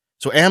money.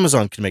 So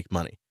Amazon can make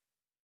money.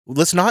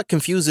 Let's not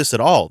confuse this at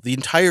all. The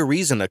entire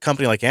reason a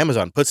company like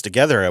Amazon puts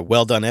together a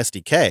well-done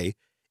SDK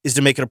is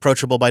to make it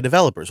approachable by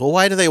developers. Well,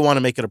 why do they want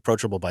to make it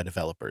approachable by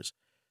developers?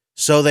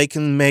 So they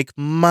can make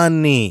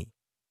money.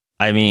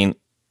 I mean,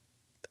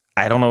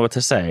 I don't know what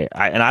to say.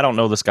 I don't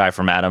know this guy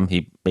from Adam.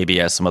 He maybe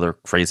has some other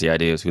crazy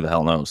ideas. Who the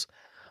hell knows?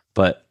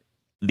 But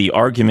the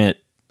argument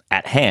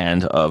at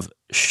hand of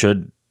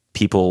should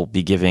people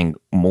be giving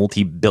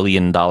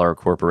multi-billion-dollar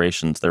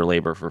corporations their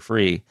labor for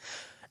free?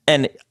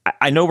 And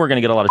I know we're going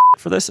to get a lot of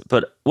shit for this,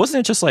 but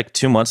wasn't it just like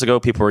 2 months ago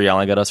people were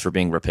yelling at us for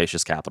being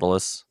rapacious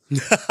capitalists?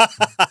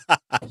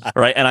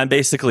 Right? And I'm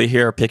basically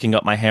here picking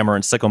up my hammer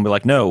and sickle and be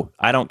like, no,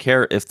 I don't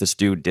care if this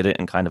dude did it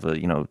in kind of a,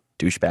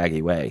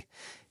 douchebaggy way.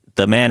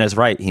 The man is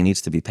right. He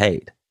needs to be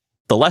paid.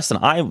 The lesson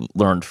I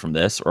learned from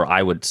this, or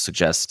I would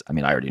suggest, I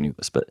mean, I already knew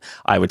this, but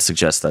I would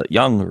suggest that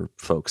younger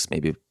folks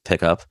maybe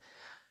pick up.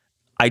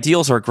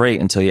 Ideals are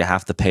great until you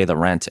have to pay the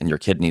rent and your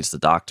kid needs the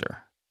doctor,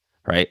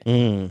 right?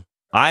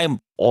 I'm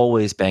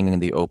always banging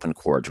the open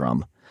core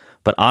drum,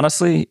 but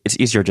honestly, it's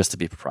easier just to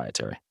be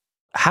proprietary.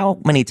 How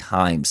many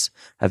times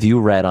have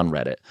you read on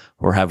Reddit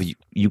or have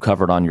you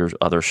covered on your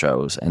other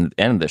shows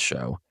and this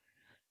show?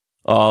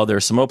 Oh,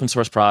 there's some open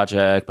source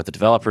project, but the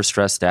developer's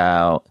stressed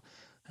out.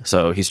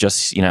 So he's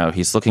just,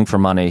 he's looking for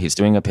money. He's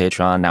doing a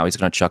Patreon. Now he's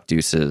going to chuck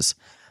deuces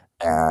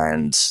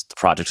and the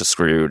project is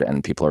screwed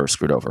and people are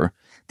screwed over.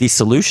 The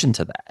solution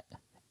to that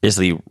is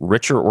the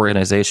richer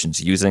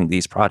organizations using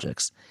these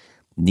projects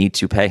need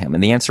to pay him.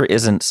 And the answer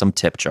isn't some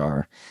tip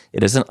jar.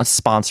 It isn't a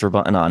sponsor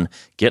button on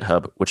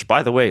GitHub, which,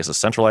 by the way, is a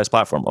centralized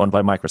platform owned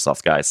by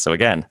Microsoft, guys. So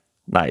again,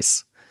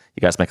 nice. You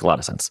guys make a lot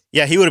of sense.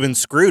 Yeah, he would have been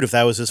screwed if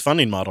that was his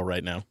funding model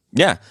right now.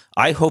 Yeah,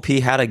 I hope he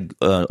had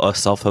a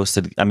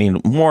self-hosted. I mean,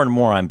 more and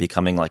more I'm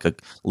becoming like a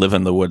live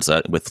in the woods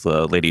with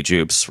Lady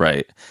Jubes,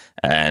 right?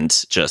 And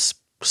just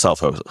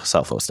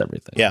self-host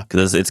everything. Yeah.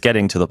 Because it's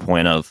getting to the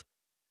point of,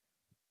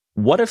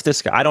 what if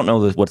this guy, I don't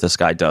know what this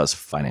guy does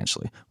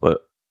financially,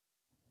 but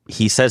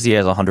he says he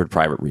has 100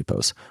 private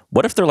repos.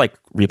 What if they're like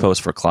repos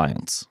for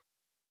clients?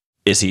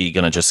 Is he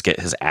going to just get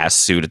his ass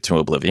suited to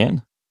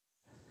oblivion?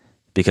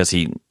 Because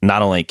he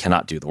not only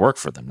cannot do the work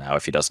for them now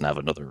if he doesn't have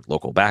another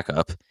local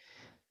backup,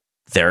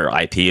 their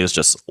IP is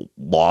just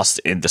lost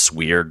in this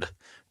weird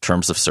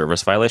terms of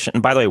service violation.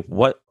 And by the way,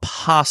 what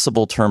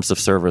possible terms of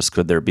service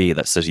could there be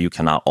that says you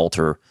cannot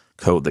alter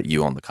code that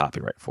you own the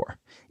copyright for,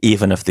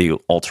 even if the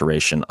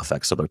alteration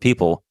affects other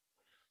people?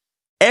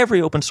 Every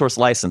open source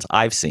license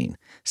I've seen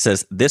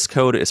says this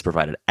code is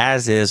provided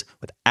as is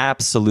with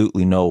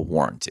absolutely no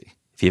warranty.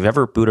 If you've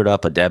ever booted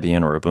up a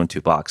Debian or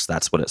Ubuntu box,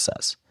 that's what it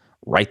says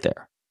right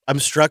there. I'm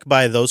struck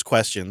by those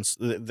questions.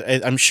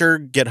 I'm sure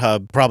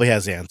GitHub probably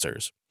has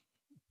answers,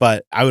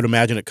 but I would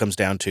imagine it comes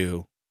down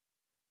to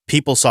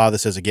people saw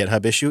this as a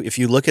GitHub issue. If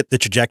you look at the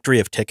trajectory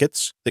of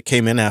tickets that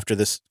came in after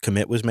this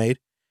commit was made,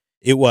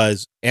 it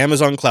was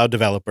Amazon Cloud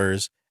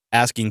developers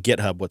asking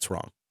GitHub what's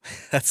wrong.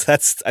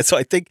 So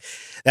I think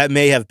that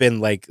may have been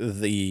like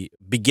the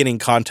beginning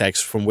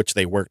context from which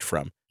they worked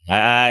from.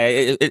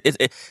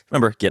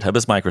 Remember, GitHub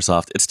is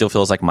Microsoft. It still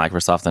feels like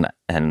Microsoft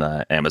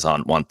and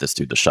Amazon want this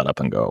dude to shut up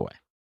and go away.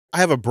 I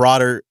have a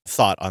broader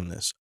thought on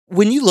this.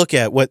 when you look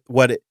at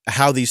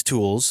how these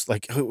tools,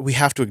 like, we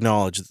have to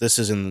acknowledge that this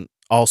is in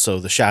also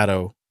the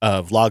shadow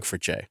of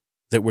Log4j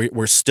that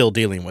we're still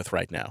dealing with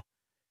right now.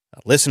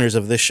 Listeners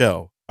of this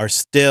show are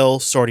still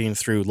sorting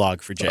through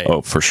Log4j.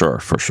 Oh, for sure,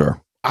 for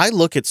sure. I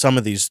look at some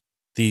of these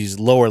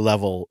lower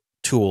level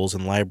tools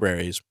and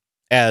libraries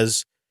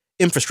as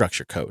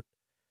infrastructure code.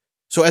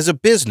 So as a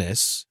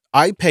business,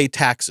 I pay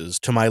taxes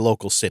to my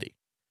local city,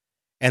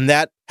 and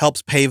that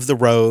helps pave the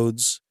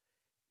roads,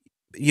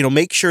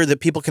 make sure that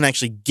people can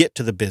actually get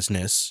to the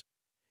business.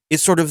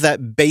 It's sort of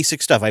that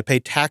basic stuff. I pay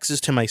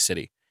taxes to my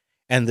city,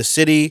 and the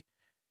city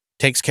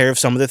takes care of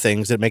some of the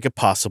things that make it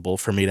possible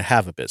for me to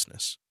have a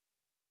business.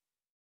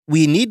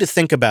 We need to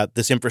think about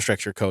this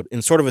infrastructure code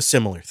in sort of a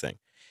similar thing.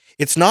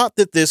 It's not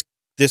that this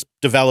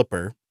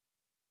developer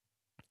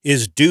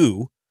is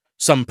due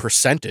some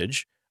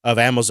percentage of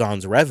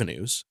Amazon's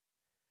revenues,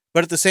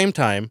 but at the same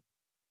time,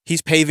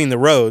 he's paving the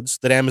roads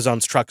that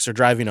Amazon's trucks are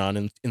driving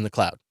on in the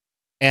cloud.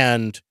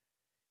 And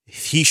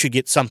he should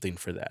get something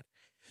for that.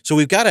 So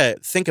we've got to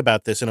think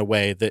about this in a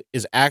way that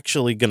is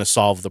actually going to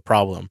solve the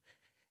problem.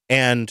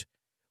 And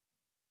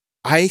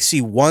I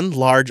see one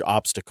large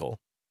obstacle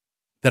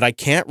that I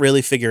can't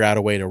really figure out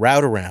a way to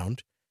route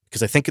around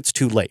because I think it's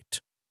too late.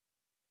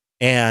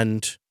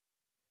 And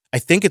I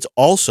think it's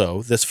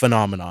also this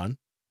phenomenon,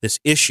 this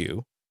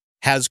issue,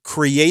 has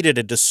created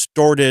a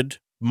distorted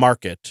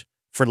market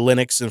for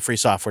Linux and free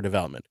software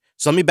development.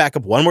 So let me back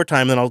up one more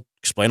time, then I'll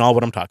explain all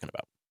what I'm talking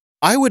about.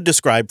 I would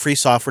describe free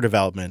software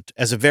development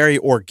as a very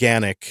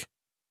organic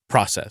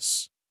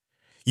process.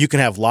 You can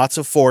have lots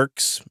of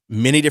forks,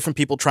 many different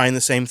people trying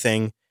the same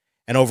thing,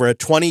 and over a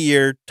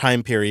 20-year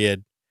time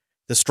period,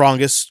 the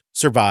strongest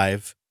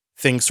survive,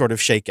 things sort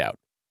of shake out.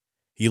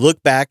 You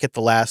look back at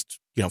the last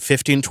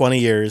 15, 20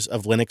 years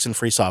of Linux and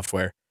free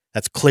software,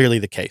 that's clearly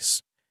the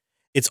case.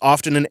 It's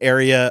often an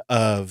area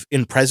of,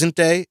 in present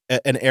day,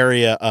 an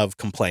area of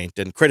complaint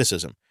and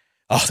criticism.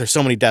 Oh, there's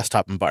so many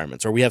desktop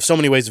environments, or we have so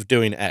many ways of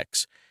doing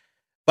X.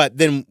 But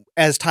then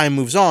as time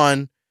moves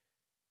on,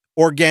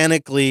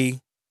 organically,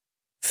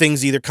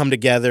 things either come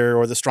together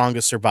or the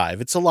strongest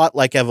survive. It's a lot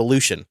like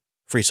evolution,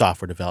 free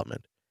software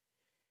development.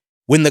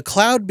 When the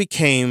cloud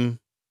became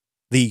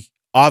the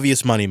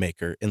obvious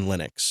moneymaker in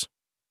Linux,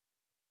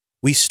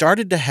 we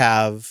started to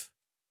have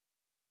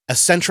a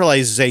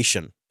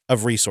centralization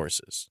of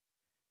resources.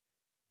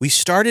 We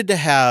started to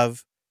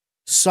have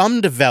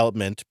some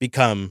development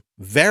become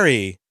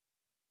very,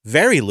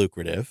 very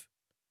lucrative,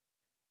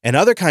 and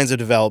other kinds of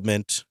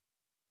development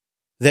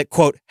that,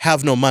 quote,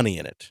 have no money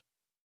in it.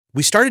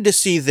 We started to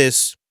see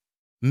this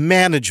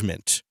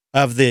management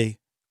of the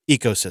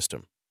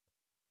ecosystem.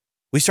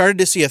 We started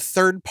to see a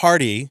third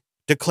party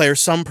declare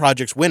some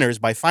projects winners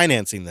by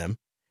financing them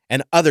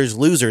and others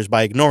losers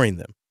by ignoring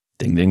them.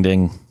 Ding, ding,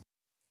 ding.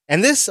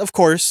 And this, of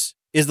course,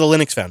 is the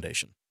Linux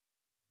Foundation.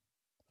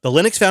 The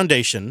Linux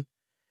Foundation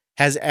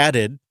has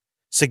added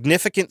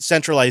significant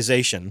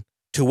centralization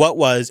to what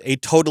was a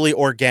totally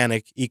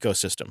organic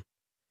ecosystem.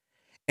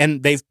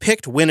 And they've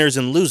picked winners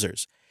and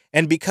losers.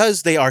 And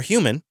because they are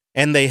human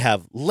and they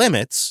have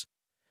limits,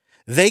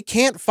 they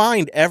can't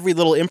find every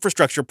little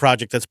infrastructure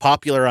project that's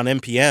popular on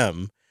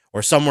NPM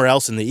or somewhere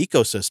else in the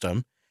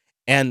ecosystem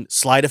and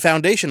slide a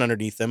foundation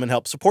underneath them and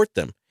help support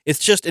them. It's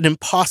just an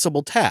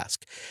impossible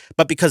task.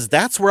 But because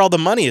that's where all the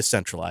money is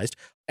centralized,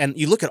 and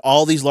you look at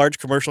all these large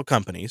commercial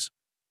companies,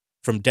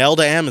 from Dell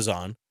to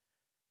Amazon,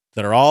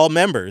 that are all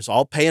members,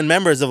 all paying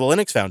members of the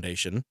Linux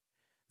Foundation,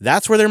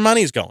 that's where their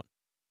money's going.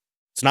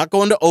 It's not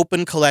going to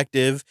Open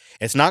Collective.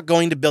 It's not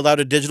going to build out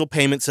a digital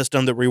payment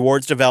system that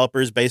rewards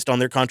developers based on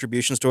their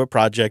contributions to a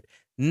project.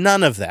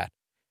 None of that.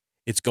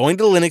 It's going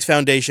to the Linux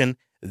Foundation.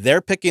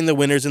 They're picking the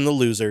winners and the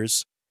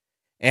losers.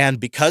 And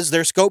because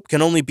their scope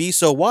can only be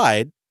so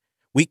wide,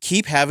 we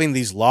keep having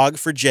these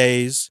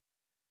Log4js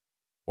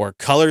or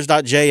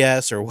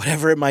colors.js or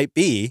whatever it might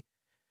be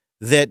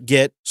that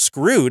get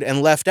screwed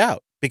and left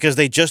out because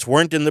they just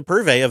weren't in the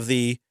purvey of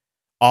the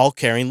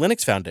all-caring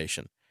Linux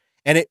Foundation.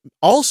 And it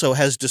also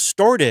has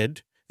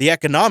distorted the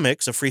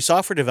economics of free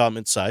software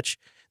development such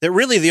that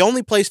really the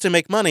only place to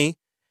make money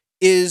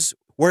is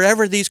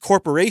wherever these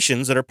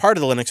corporations that are part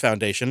of the Linux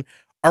Foundation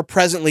are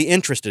presently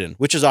interested in,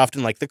 which is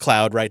often like the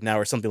cloud right now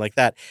or something like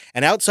that.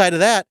 And outside of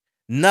that,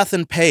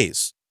 nothing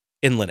pays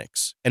in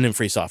Linux and in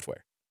free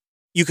software.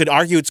 You could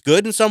argue it's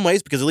good in some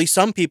ways because at least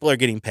some people are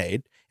getting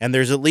paid and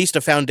there's at least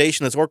a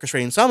foundation that's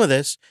orchestrating some of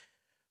this.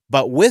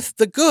 But with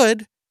the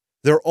good,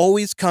 there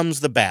always comes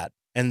the bad.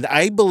 And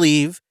I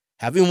believe,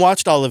 having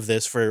watched all of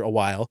this for a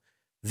while,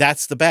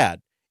 that's the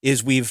bad,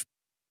 is we've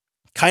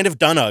kind of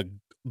done a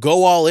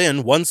go all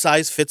in, one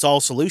size fits all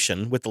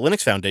solution with the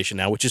Linux Foundation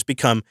now, which has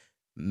become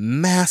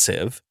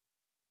massive.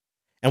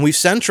 And we've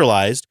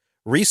centralized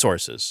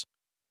resources.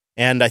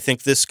 And I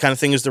think this kind of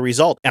thing is the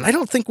result. And I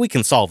don't think we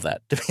can solve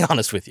that, to be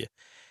honest with you.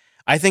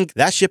 I think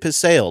that ship has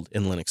sailed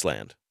in Linux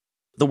land.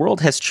 The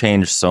world has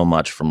changed so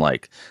much from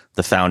like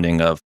the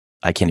founding of,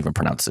 I can't even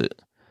pronounce it,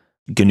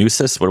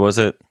 GNU/Sys, what was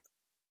it?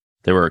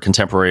 They were a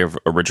contemporary of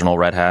original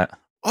Red Hat.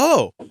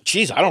 Oh,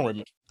 geez, I don't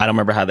remember. I don't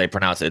remember how they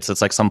pronounce it.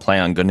 It's like some play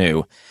on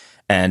GNU.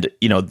 And,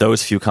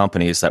 those few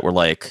companies that were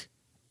like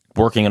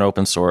working in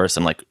open source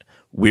and like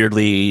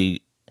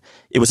weirdly,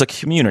 it was a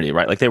community,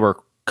 right? Like they were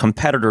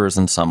competitors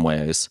in some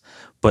ways,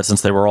 but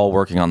since they were all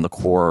working on the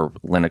core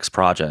Linux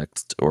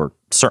project or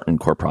certain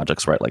core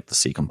projects, right? Like the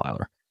C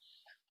compiler,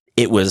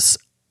 it was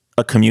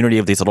a community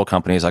of these little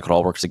companies that could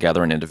all work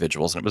together and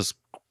individuals. And it was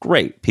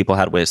great. People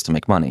had ways to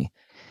make money.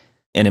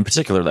 And in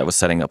particular, that was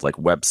setting up like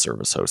web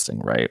service hosting,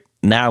 right?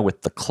 Now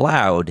with the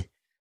cloud,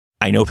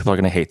 I know people are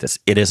going to hate this.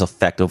 It is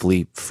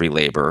effectively free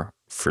labor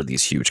for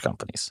these huge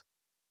companies.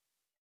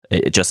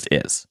 It just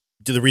is.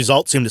 Do the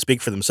results seem to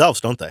speak for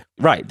themselves, don't they?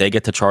 Right. They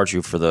get to charge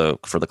you for the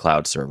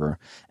cloud server.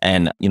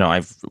 And,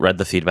 I've read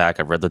the feedback.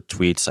 I've read the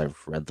tweets. I've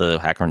read the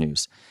Hacker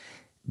News.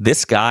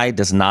 This guy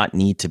does not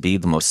need to be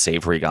the most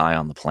savory guy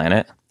on the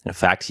planet. In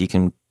fact, he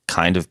can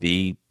kind of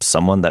be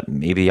someone that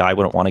maybe I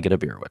wouldn't want to get a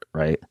beer with,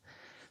 right?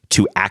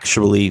 To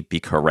actually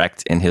be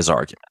correct in his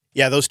argument.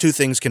 Yeah, those two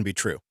things can be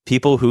true.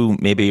 People who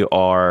maybe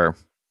are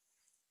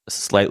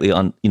slightly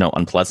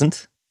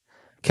unpleasant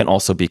can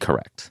also be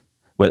correct.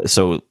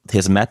 So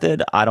his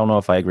method, I don't know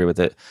if I agree with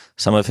it.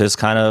 Some of his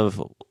kind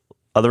of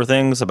other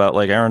things about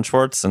like Aaron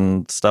Schwartz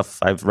and stuff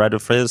I've read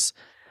of his,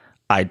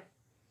 I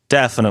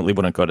definitely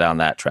wouldn't go down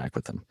that track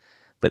with him.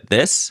 But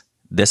this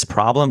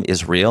problem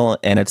is real,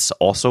 and it's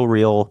also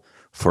real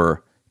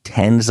for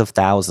tens of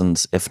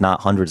thousands, if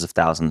not hundreds of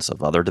thousands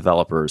of other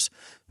developers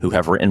who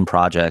have written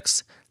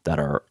projects that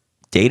are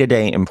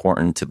day-to-day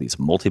important to these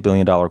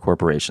multi-billion-dollar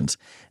corporations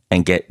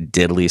and get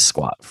diddly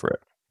squat for it.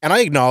 And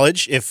I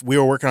acknowledge if we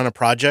were working on a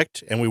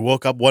project and we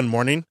woke up one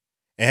morning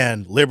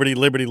and Liberty,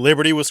 Liberty,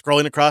 Liberty was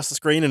scrolling across the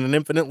screen in an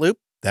infinite loop,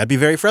 that'd be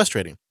very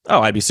frustrating.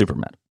 Oh, I'd be super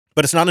mad.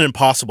 But it's not an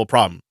impossible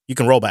problem. You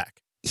can roll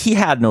back. He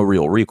had no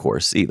real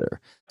recourse either.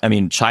 I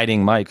mean,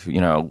 chiding Mike,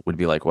 would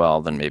be like,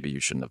 well, then maybe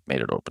you shouldn't have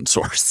made it open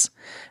source.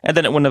 And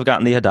then it wouldn't have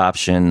gotten the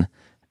adoption,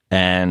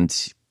 and,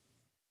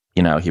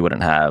 he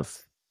wouldn't have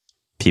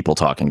people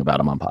talking about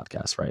him on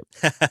podcasts, right?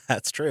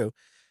 That's true.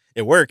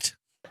 It worked.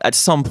 At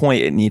some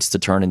point, it needs to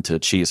turn into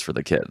cheese for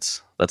the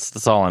kids.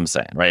 That's all I'm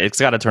saying, right? It's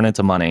got to turn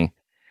into money.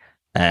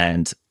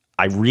 And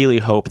I really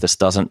hope this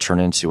doesn't turn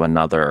into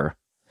another,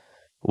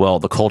 well,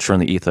 the culture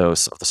and the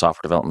ethos of the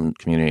software development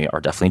community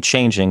are definitely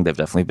changing. They've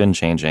definitely been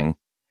changing.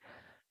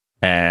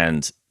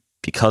 And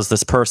because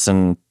this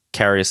person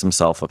carries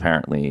himself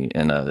apparently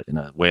in a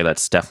way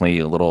that's definitely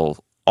a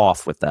little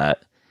off with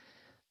that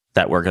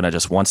we're going to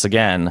just once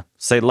again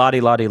say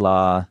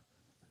la-di-la-di-la,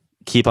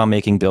 keep on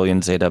making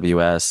billions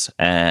AWS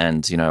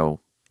and,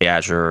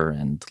 Azure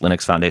and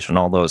Linux Foundation,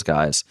 all those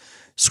guys.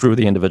 Screw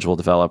the individual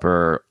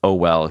developer. Oh,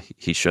 well,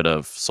 he should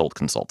have sold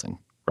consulting,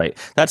 right?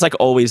 That's like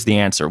always the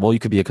answer. Well, you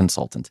could be a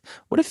consultant.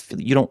 What if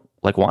you don't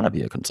want to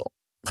be a consultant?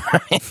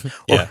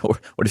 Yeah. Or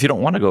what if you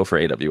don't want to go for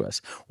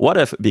AWS? What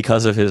if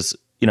because of his,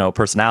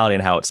 personality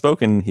and how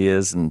outspoken he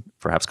is and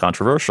perhaps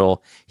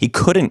controversial, he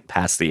couldn't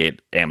pass the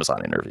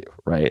Amazon interview,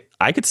 right?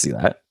 I could see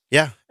that.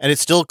 Yeah, and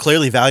it's still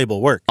clearly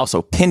valuable work.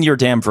 Also, pin your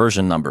damn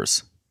version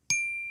numbers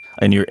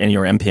in your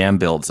NPM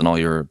builds and all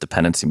your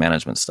dependency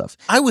management stuff.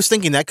 I was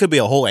thinking that could be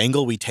a whole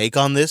angle we take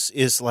on this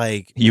is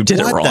like, you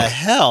did it wrong. What the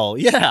hell?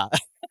 Yeah.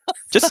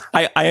 Just,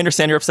 I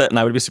understand you're upset and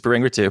I would be super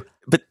angry too,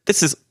 but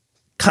this is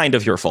kind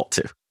of your fault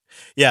too.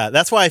 Yeah,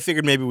 that's why I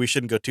figured maybe we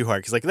shouldn't go too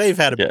hard because like they've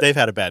had a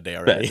bad day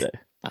already. Bad day.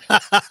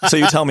 So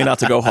you tell me not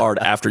to go hard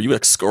after you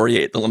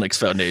excoriate the Linux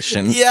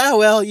Foundation. Yeah,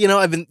 well,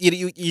 I've been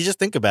you just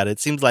think about it. It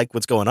seems like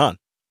what's going on.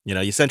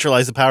 You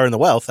centralize the power and the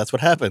wealth. That's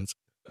what happens.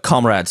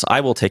 Comrades,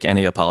 I will take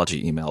any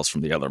apology emails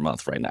from the other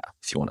month right now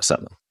if you want to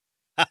send them.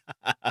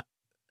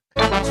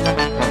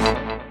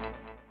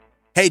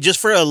 Hey,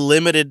 just for a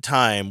limited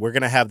time, we're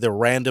going to have the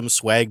random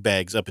swag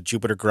bags up at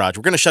Jupiter Garage.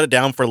 We're going to shut it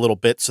down for a little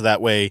bit so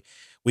that way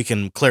we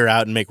can clear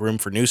out and make room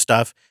for new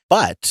stuff.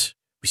 But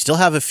we still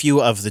have a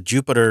few of the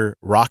Jupiter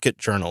Rocket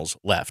journals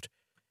left.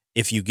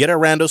 If you get a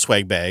rando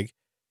swag bag,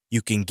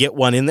 you can get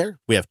one in there.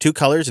 We have 2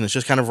 colors, and it's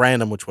just kind of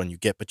random which one you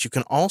get. But you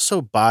can also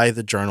buy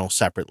the journal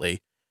separately.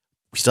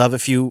 We still have a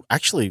few,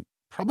 actually,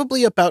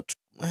 probably about,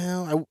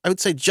 well, I would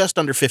say just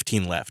under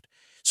 15 left.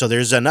 So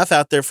there's enough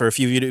out there for a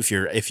few of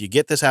you. If you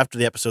get this after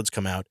the episodes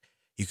come out,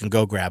 you can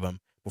go grab them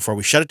before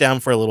we shut it down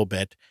for a little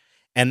bit.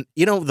 And,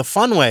 the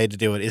fun way to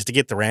do it is to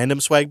get the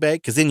random swag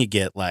bag, because then you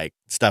get, like,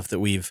 stuff that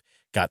we've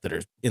got that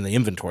are in the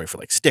inventory for,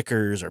 like,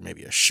 stickers or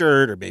maybe a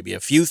shirt or maybe a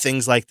few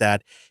things like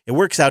that. It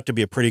works out to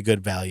be a pretty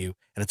good value,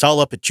 and it's all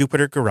up at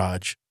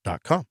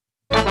jupitergarage.com.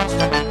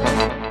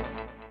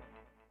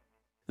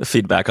 The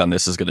feedback on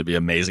this is going to be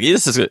amazing.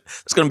 It's going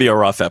to be a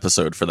rough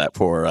episode for that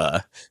poor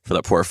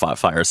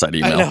fireside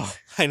email.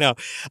 I know.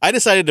 I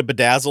decided to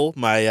bedazzle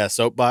my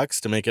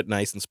soapbox to make it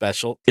nice and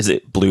special. Is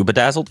it blue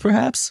bedazzled,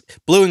 perhaps?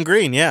 Blue and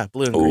green, yeah.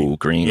 Blue and green. Oh,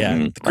 green. Yeah,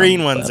 the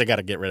green ones I got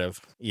to get rid of.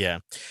 Yeah.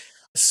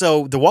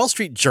 So the Wall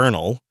Street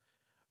Journal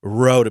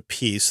wrote a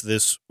piece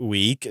this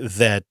week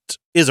that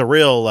is a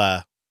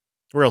real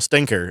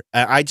stinker.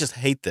 I just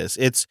hate this.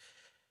 It's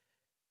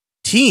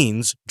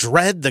teens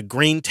dread the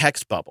green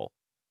text bubble.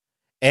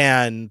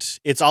 And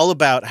it's all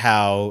about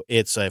how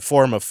it's a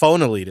form of phone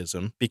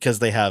elitism because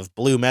they have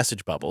blue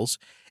message bubbles.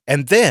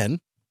 And then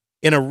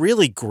in a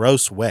really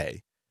gross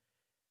way.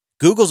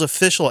 Google's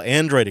official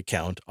Android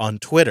account on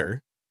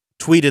Twitter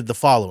tweeted the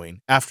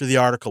following after the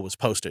article was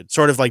posted,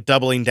 sort of like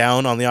doubling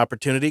down on the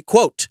opportunity.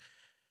 Quote,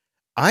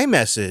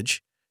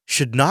 iMessage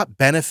should not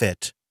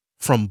benefit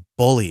from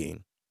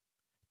bullying.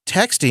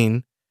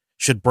 Texting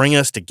should bring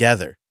us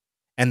together,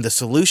 and the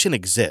solution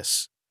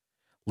exists.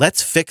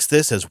 Let's fix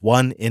this as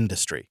one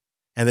industry.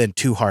 And then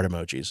 2 heart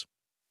emojis.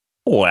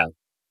 Well,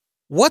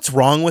 What's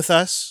wrong with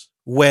us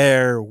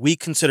where we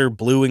consider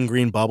blue and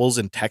green bubbles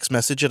in text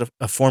message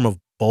a form of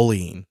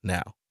bullying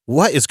now?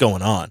 What is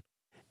going on?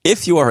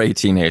 if you are a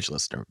teenage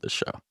listener of this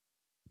show,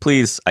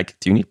 please,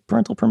 do you need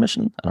parental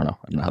permission? I don't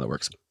know how that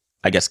works.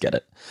 I guess get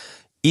it.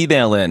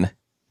 Email in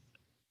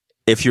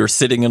if you're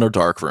sitting in a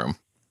dark room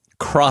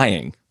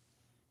crying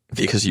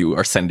because you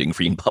are sending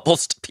green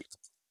bubbles to people.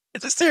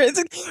 Is this serious?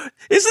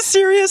 Is this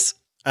serious?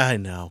 I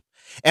know.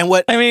 And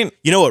what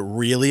you know what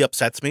really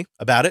upsets me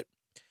about it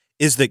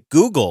is that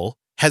Google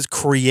has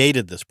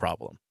created this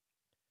problem.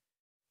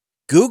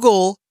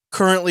 Google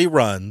currently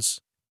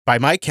runs, by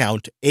my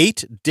count,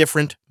 8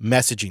 different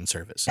messaging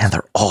services. And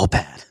they're all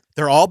bad.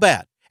 They're all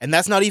bad. And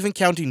that's not even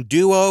counting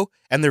Duo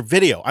and their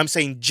video. I'm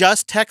saying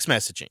just text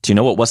messaging. Do you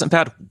know what wasn't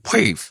bad?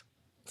 Wave.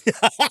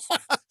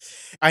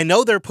 I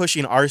know they're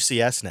pushing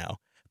RCS now,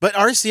 but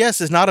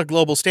RCS is not a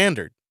global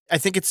standard. I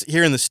think it's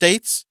here in the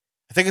States.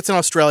 I think it's in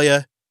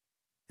Australia.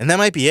 And that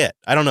might be it.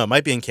 I don't know. It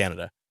might be in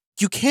Canada.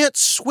 You can't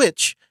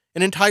switch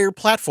an entire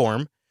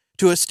platform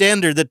to a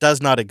standard that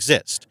does not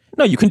exist.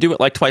 No, you can do it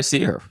like twice a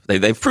year.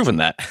 They've proven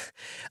that.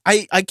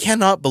 I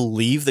cannot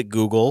believe that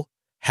Google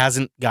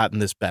hasn't gotten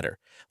this better.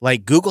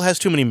 Like, Google has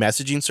too many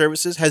messaging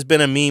services has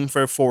been a meme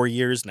for 4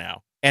 years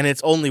now, and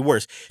it's only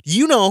worse.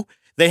 You know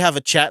they have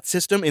a chat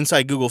system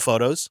inside Google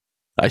Photos?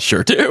 I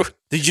sure do.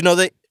 Did you know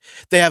they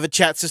have a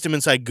chat system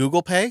inside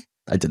Google Pay?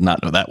 I did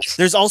not know that.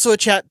 There's also a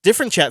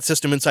different chat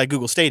system inside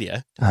Google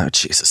Stadia. Oh,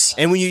 Jesus.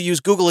 And when you use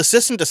Google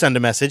Assistant to send a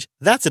message,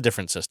 that's a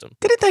different system.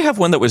 Didn't they have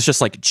one that was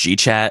just like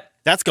GChat?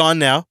 That's gone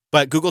now,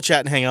 but Google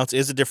Chat and Hangouts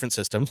is a different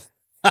system.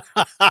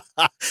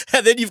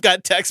 And then you've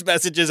got text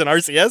messages and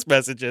RCS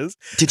messages.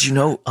 Did you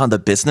know on the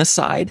business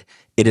side,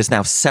 it is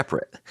now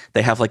separate?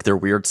 They have like their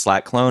weird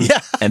Slack clone,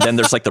 and then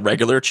there's like the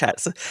regular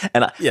chats.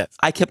 And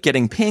I kept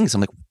getting pings.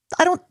 I'm like,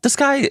 this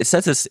guy, it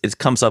says this, it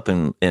comes up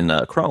in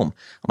Chrome.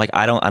 I'm like,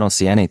 I don't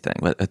see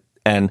anything.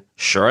 And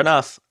sure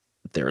enough,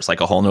 there's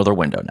like a whole nother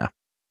window now.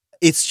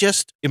 It's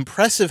just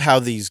impressive how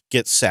these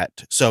get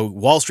set. So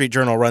Wall Street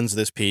Journal runs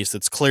this piece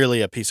that's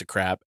clearly a piece of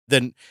crap.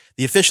 Then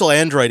the official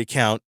Android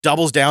account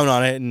doubles down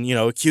on it and,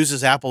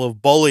 accuses Apple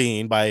of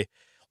bullying by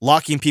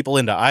locking people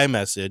into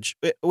iMessage,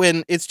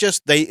 when it's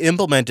just they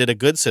implemented a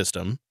good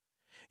system.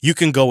 You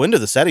can go into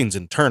the settings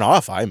and turn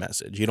off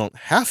iMessage. You don't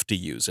have to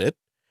use it.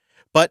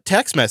 But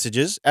text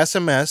messages,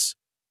 SMS,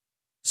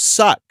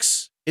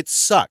 sucks. It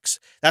sucks.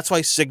 That's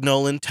why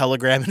Signal and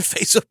Telegram and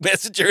Facebook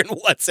Messenger and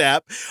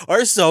WhatsApp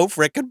are so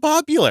frickin'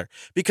 popular,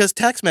 because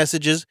text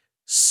messages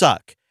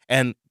suck.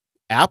 And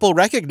Apple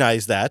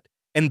recognized that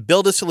and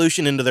built a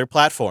solution into their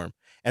platform.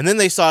 And then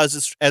they saw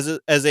as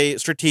a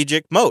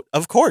strategic moat.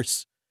 Of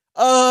course.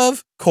 Google,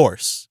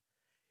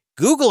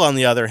 on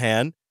the other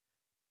hand,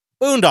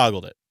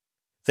 boondoggled it.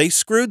 They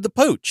screwed the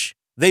pooch.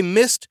 They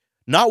missed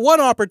not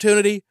one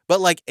opportunity, but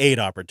like 8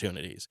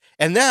 opportunities.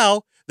 And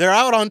now they're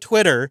out on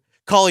Twitter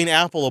calling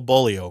Apple a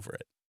bully over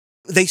it.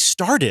 They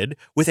started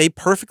with a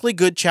perfectly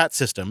good chat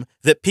system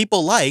that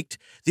people liked.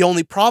 The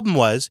only problem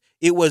was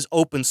it was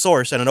open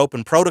source and an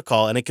open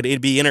protocol, and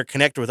it'd be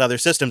interconnected with other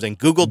systems, and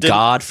Google didn't.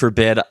 God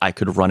forbid I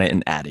could run it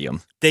in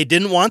Adium. They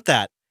didn't want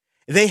that.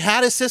 They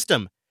had a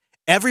system.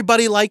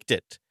 Everybody liked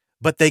it,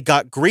 but they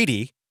got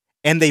greedy,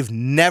 and they've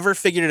never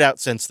figured it out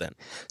since then.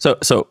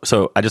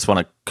 So I just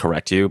want to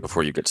correct you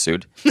before you get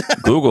sued.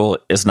 Google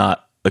is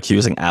not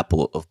accusing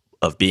Apple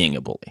of being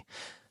a bully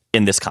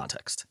in this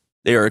context.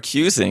 They are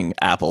accusing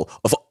Apple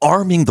of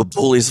arming the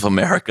bullies of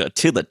America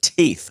to the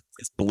teeth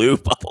with blue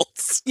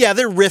bubbles. Yeah,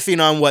 they're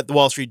riffing on what the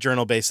Wall Street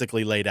Journal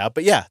basically laid out.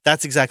 But yeah,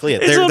 that's exactly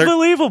it. It's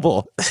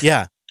unbelievable.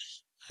 Yeah.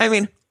 I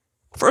mean,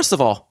 first of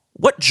all,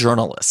 what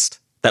journalist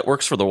that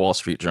works for the Wall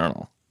Street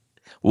Journal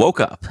woke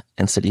up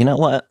and said, you know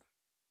what?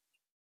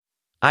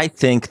 I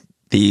think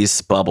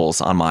these bubbles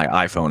on my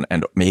iPhone,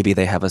 and maybe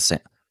they have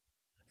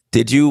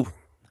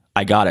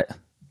I got it.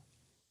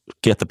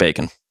 Get the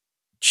bacon.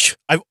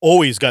 I've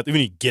always got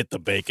get the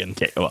bacon.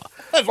 Okay, well,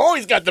 I've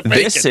always got the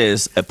bacon. This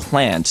is a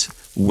plant.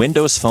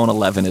 Windows Phone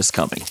 11 is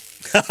coming.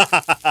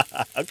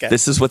 Okay.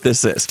 This is what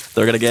this is.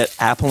 They're going to get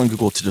Apple and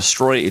Google to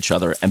destroy each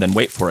other, and then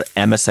wait for it.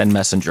 MSN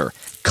Messenger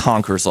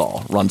conquers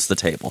all, runs the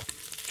table.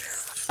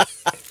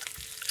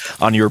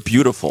 On your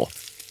beautiful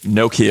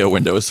Nokia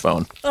Windows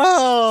Phone.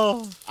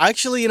 Oh,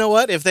 actually, you know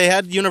what? If they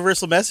had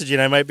universal messaging,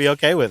 I might be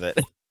okay with it.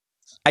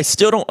 I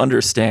still don't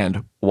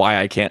understand why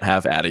I can't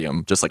have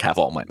Adium just like have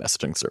all my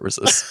messaging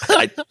services.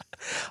 I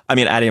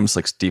mean, Adium's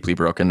like deeply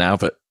broken now,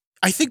 but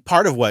I think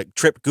part of what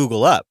tripped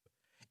Google up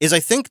is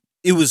I think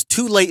it was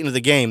too late into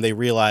the game. They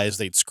realized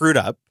they'd screwed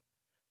up,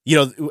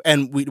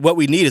 and what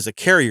we need is a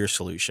carrier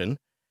solution,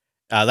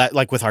 that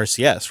like with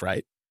RCS,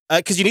 right?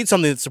 because you need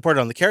something that's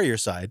supported on the carrier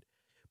side.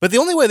 But the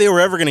only way they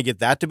were ever going to get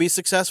that to be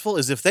successful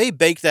is if they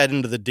baked that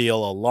into the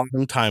deal a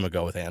long time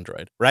ago with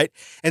Android, right?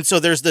 And so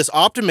there's this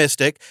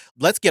optimistic,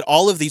 let's get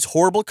all of these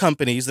horrible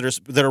companies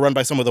that are run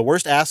by some of the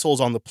worst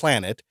assholes on the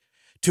planet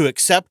to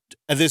accept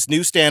this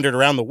new standard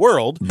around the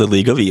world. The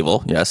League of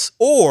Evil, yes.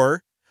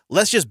 Or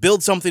let's just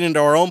build something into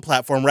our own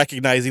platform,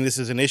 recognizing this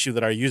is an issue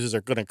that our users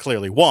are going to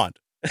clearly want.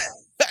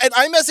 And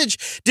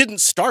iMessage didn't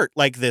start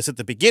like this at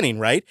the beginning,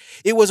 right?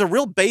 It was a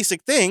real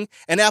basic thing,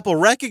 and Apple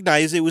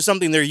recognized it was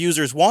something their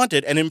users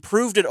wanted and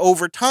improved it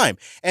over time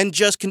and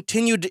just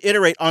continued to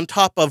iterate on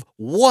top of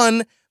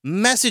one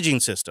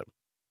messaging system,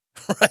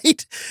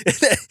 right?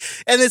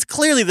 And it's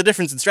clearly the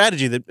difference in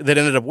strategy that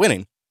ended up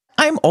winning.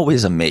 I'm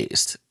always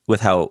amazed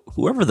with how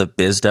whoever the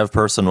biz dev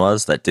person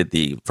was that did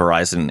the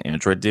Verizon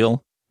Android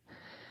deal,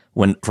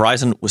 when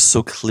Verizon was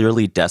so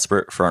clearly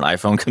desperate for an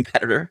iPhone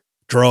competitor,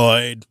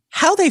 Droid.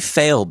 How they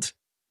failed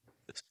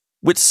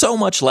with so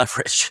much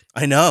leverage.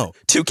 I know.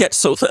 To get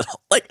so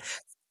little. Like,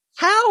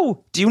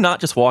 how do you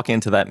not just walk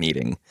into that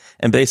meeting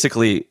and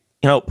basically,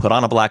 put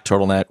on a black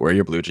turtleneck, wear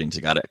your blue jeans,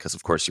 you got it, because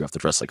of course you have to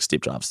dress like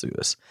Steve Jobs to do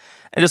this.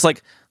 And just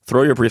like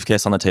throw your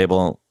briefcase on the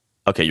table.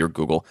 Okay, you're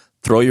Google.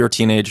 Throw your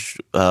teenage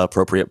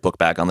appropriate book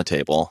bag on the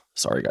table.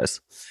 Sorry,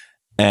 guys.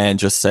 And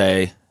just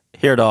say,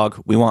 here,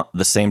 dog, we want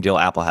the same deal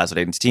Apple has at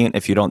AT&T.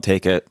 If you don't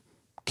take it,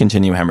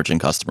 continue hemorrhaging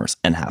customers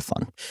and have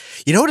fun.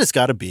 You know what it's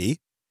got to be?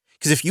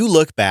 Because if you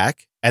look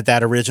back at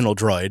that original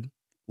Droid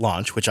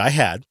launch, which I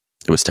had,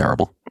 it was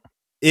terrible.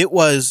 It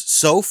was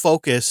so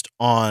focused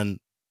on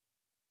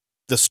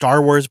the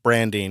Star Wars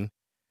branding,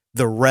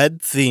 the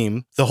red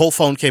theme. The whole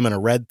phone came in a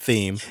red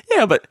theme.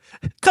 Yeah, but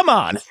come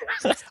on.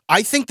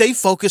 I think they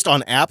focused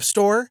on App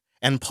Store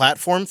and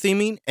platform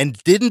theming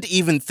and didn't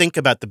even think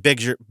about the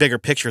bigger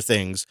picture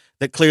things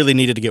that clearly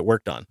needed to get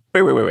worked on.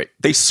 Wait.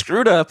 They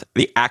screwed up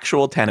the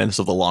actual tenets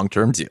of the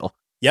long-term deal.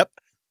 Yep.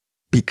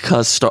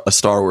 Because a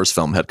Star Wars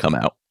film had come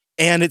out.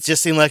 And it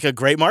just seemed like a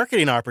great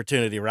marketing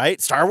opportunity,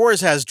 right? Star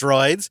Wars has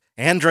droids.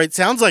 Android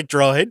sounds like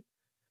droid.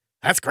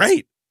 That's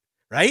great,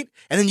 right?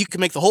 And then you can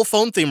make the whole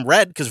phone theme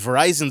red because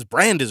Verizon's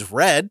brand is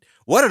red.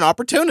 What an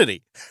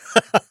opportunity.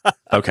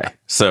 Okay,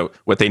 so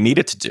what they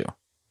needed to do,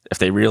 if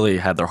they really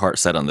had their heart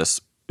set on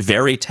this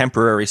very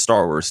temporary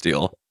Star Wars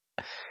deal,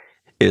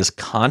 is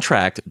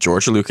contract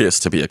George Lucas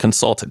to be a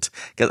consultant.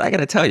 Because I got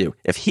to tell you,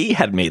 if he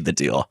had made the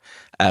deal,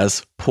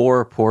 as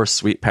poor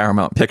sweet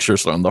Paramount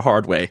Pictures learned the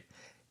hard way,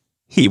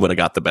 he would have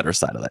got the better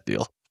side of that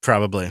deal.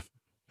 Probably.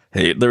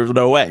 Hey, there's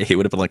no way. He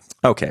would have been like,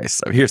 okay,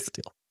 so here's the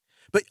deal.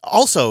 But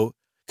also,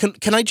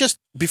 can I just,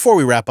 before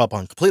we wrap up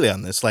completely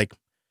on this, like,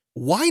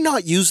 why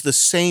not use the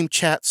same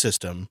chat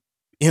system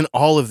in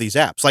all of these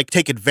apps? Like,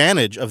 take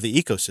advantage of the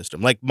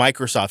ecosystem like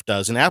Microsoft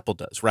does and Apple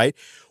does, right?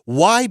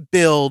 Why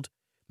build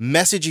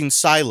messaging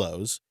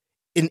silos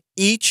in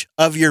each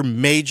of your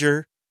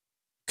major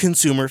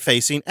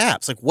consumer-facing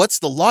apps? Like, what's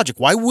the logic?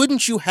 Why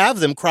wouldn't you have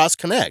them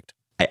cross-connect?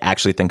 I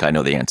actually think I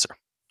know the answer.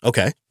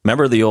 Okay.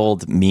 Remember the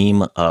old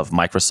meme of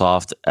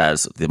Microsoft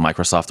as the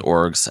Microsoft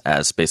orgs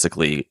as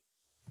basically,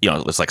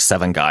 there's like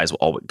 7 guys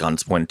all with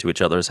guns pointed to each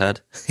other's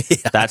head?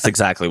 Yeah. That's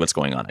exactly what's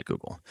going on at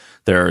Google.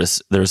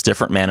 There's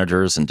different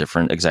managers and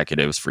different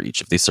executives for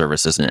each of these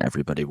services, and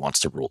everybody wants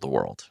to rule the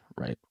world,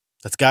 right?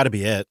 That's got to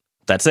be it.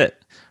 That's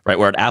it, right?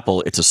 Where at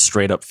Apple, it's a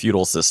straight up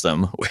feudal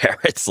system where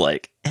it's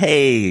like,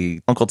 hey,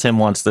 Uncle Tim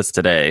wants this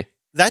today.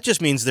 That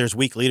just means there's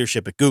weak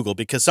leadership at Google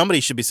because somebody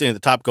should be sitting at the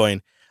top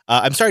going,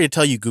 I'm sorry to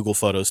tell you, Google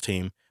Photos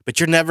team, but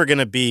you're never going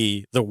to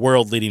be the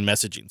world-leading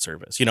messaging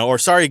service, or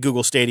sorry,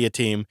 Google Stadia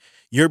team,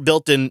 your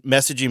built-in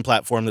messaging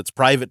platform that's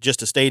private just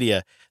to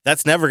Stadia,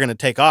 that's never going to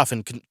take off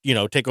and,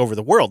 take over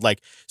the world.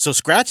 Like, so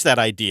scratch that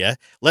idea.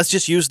 Let's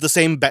just use the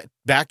same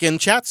back-end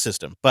chat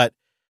system. But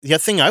the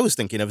thing I was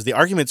thinking of is the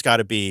argument's got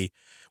to be,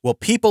 well,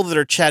 people that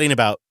are chatting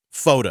about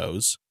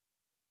photos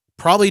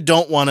probably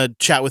don't want to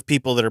chat with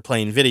people that are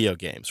playing video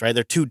games, right?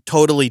 They're two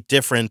totally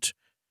different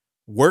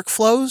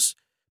workflows.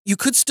 You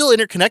could still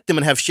interconnect them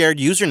and have shared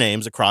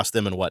usernames across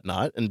them and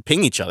whatnot and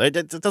ping each other.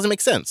 That doesn't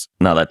make sense.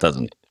 No, that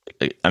doesn't.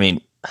 I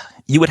mean,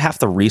 you would have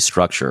to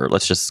restructure.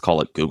 Let's just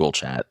call it Google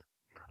Chat.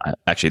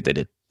 Actually, they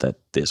did. That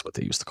is what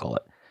they used to call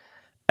it.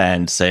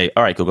 And say,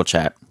 all right, Google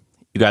Chat,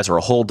 you guys are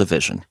a whole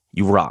division.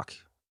 You rock.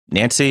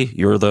 Nancy,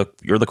 you're the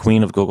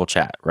queen of Google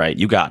Chat, right?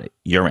 You got it.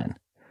 You're in.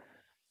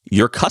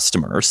 Your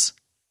customers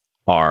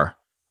are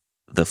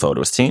the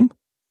Photos team.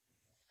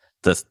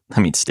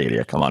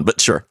 Stadia, come on, but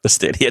sure, the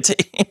Stadia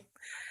team.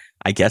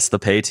 I guess the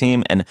Pay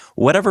team, and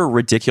whatever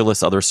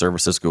ridiculous other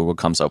services Google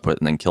comes up with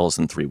and then kills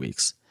in 3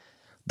 weeks.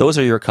 Those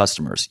are your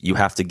customers. You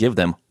have to give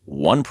them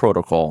one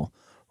protocol,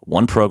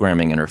 one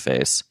programming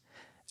interface,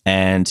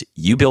 and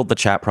you build the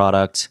chat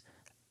product,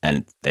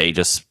 and they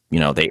just,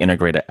 they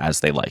integrate it as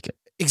they like it.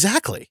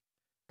 Exactly.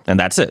 And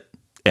that's it.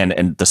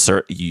 And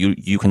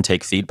you can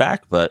take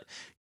feedback, but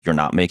you're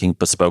not making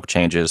bespoke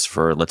changes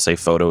for, let's say,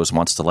 Photos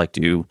wants to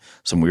do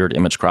some weird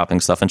image cropping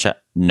stuff in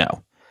chat.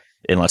 No.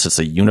 Unless it's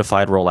a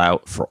unified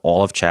rollout for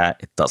all of chat,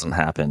 it doesn't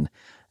happen.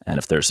 And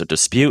if there's a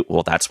dispute,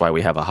 well, that's why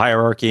we have a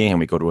hierarchy and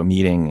we go to a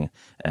meeting,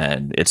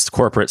 and it's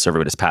corporate, so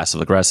everybody's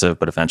passive aggressive,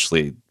 but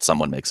eventually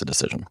someone makes a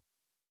decision.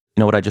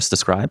 You know what I just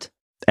described?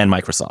 And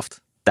Microsoft.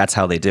 That's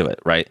how they do it,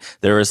 right?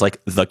 There is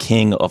like the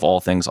king of all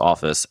things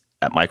Office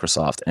at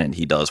Microsoft, and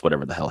he does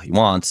whatever the hell he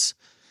wants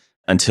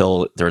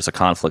until there's a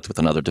conflict with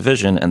another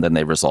division, and then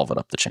they resolve it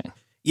up the chain.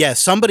 Yeah,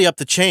 somebody up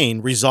the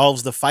chain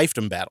resolves the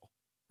fiefdom battle,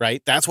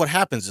 right? That's what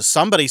happens is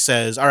somebody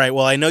says, all right,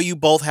 well, I know you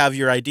both have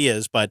your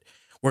ideas, but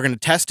we're going to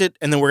test it,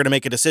 and then we're going to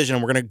make a decision,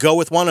 and we're going to go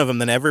with one of them,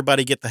 then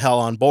everybody get the hell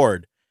on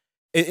board.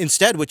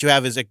 Instead, what you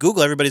have is at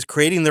Google, everybody's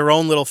creating their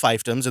own little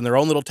fiefdoms and their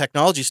own little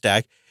technology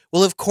stack.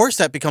 Well, of course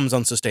that becomes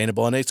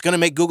unsustainable, and it's going to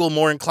make Google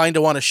more inclined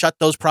to want to shut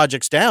those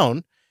projects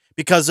down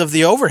because of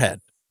the overhead.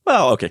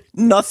 Well, okay.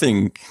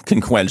 Nothing can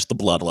quench the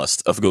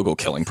bloodlust of Google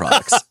killing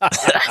products.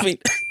 I mean,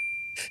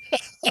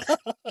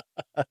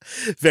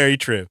 very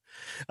true.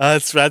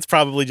 That's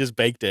probably just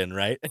baked in,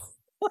 right?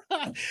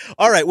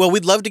 All right. Well,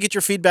 we'd love to get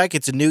your feedback.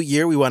 It's a new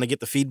year. We want to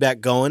get the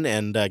feedback going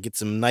and get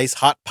some nice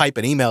hot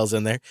piping emails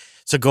in there.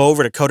 So go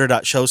over to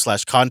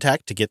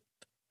coder.show/contact to get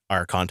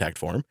our contact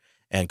form,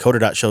 and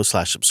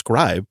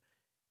coder.show/subscribe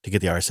to get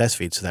the RSS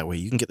feed, so that way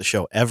you can get the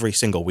show every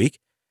single week.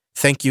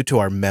 Thank you to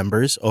our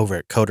members over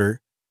at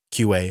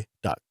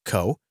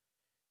coderqa.co.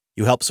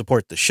 You help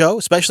support the show,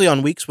 especially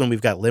on weeks when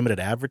we've got limited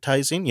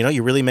advertising. You know,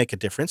 you really make a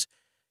difference.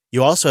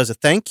 You also, as a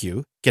thank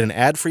you, get an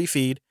ad-free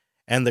feed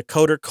and the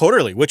Coder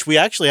Quarterly, which we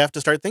actually have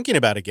to start thinking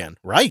about again.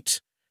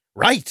 Right.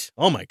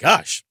 Oh my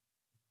gosh.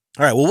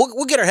 All right, well,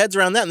 we'll get our heads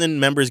around that, and then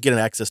members get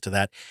access to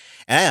that.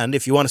 And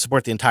if you want to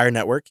support the entire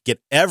network,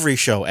 get every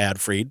show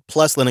ad-free,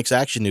 plus Linux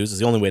Action News is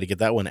the only way to get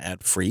that one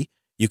ad-free.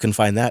 You can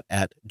find that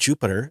at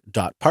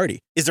jupiter.party.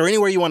 Is there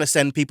anywhere you want to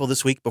send people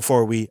this week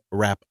before we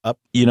wrap up?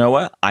 You know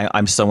what?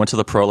 I'm so into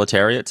the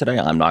proletariat today.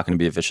 I'm not going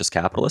to be a vicious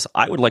capitalist.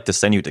 I would like to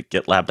send you to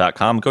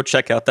gitlab.com. Go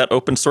check out that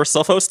open source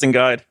self-hosting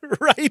guide.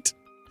 Right.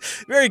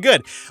 Very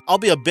good. I'll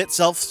be a bit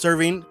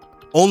self-serving,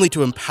 only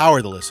to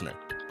empower the listener.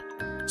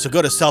 So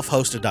go to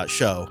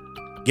selfhosted.show.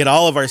 Get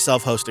all of our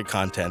self-hosted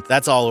content.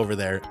 That's all over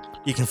there.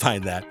 You can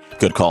find that.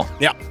 Good call.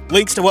 Yeah.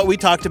 Links to what we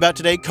talked about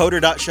today,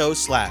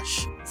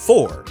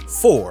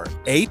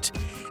 coder.show/448.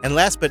 And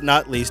last but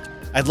not least,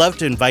 I'd love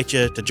to invite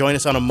you to join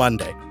us on a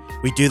Monday.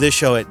 We do this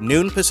show at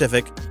noon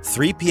Pacific,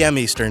 3 p.m.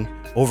 Eastern,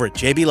 over at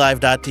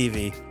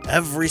jblive.tv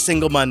every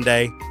single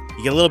Monday.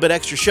 You get a little bit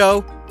extra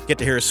show, get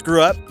to hear us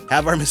screw up,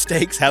 have our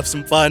mistakes, have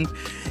some fun,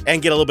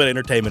 and get a little bit of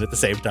entertainment at the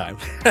same time.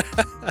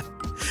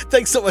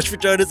 Thanks so much for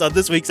joining us on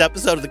this week's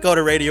episode of the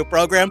Coder Radio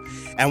program,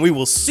 and we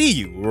will see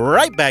you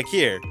right back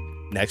here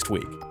next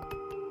week.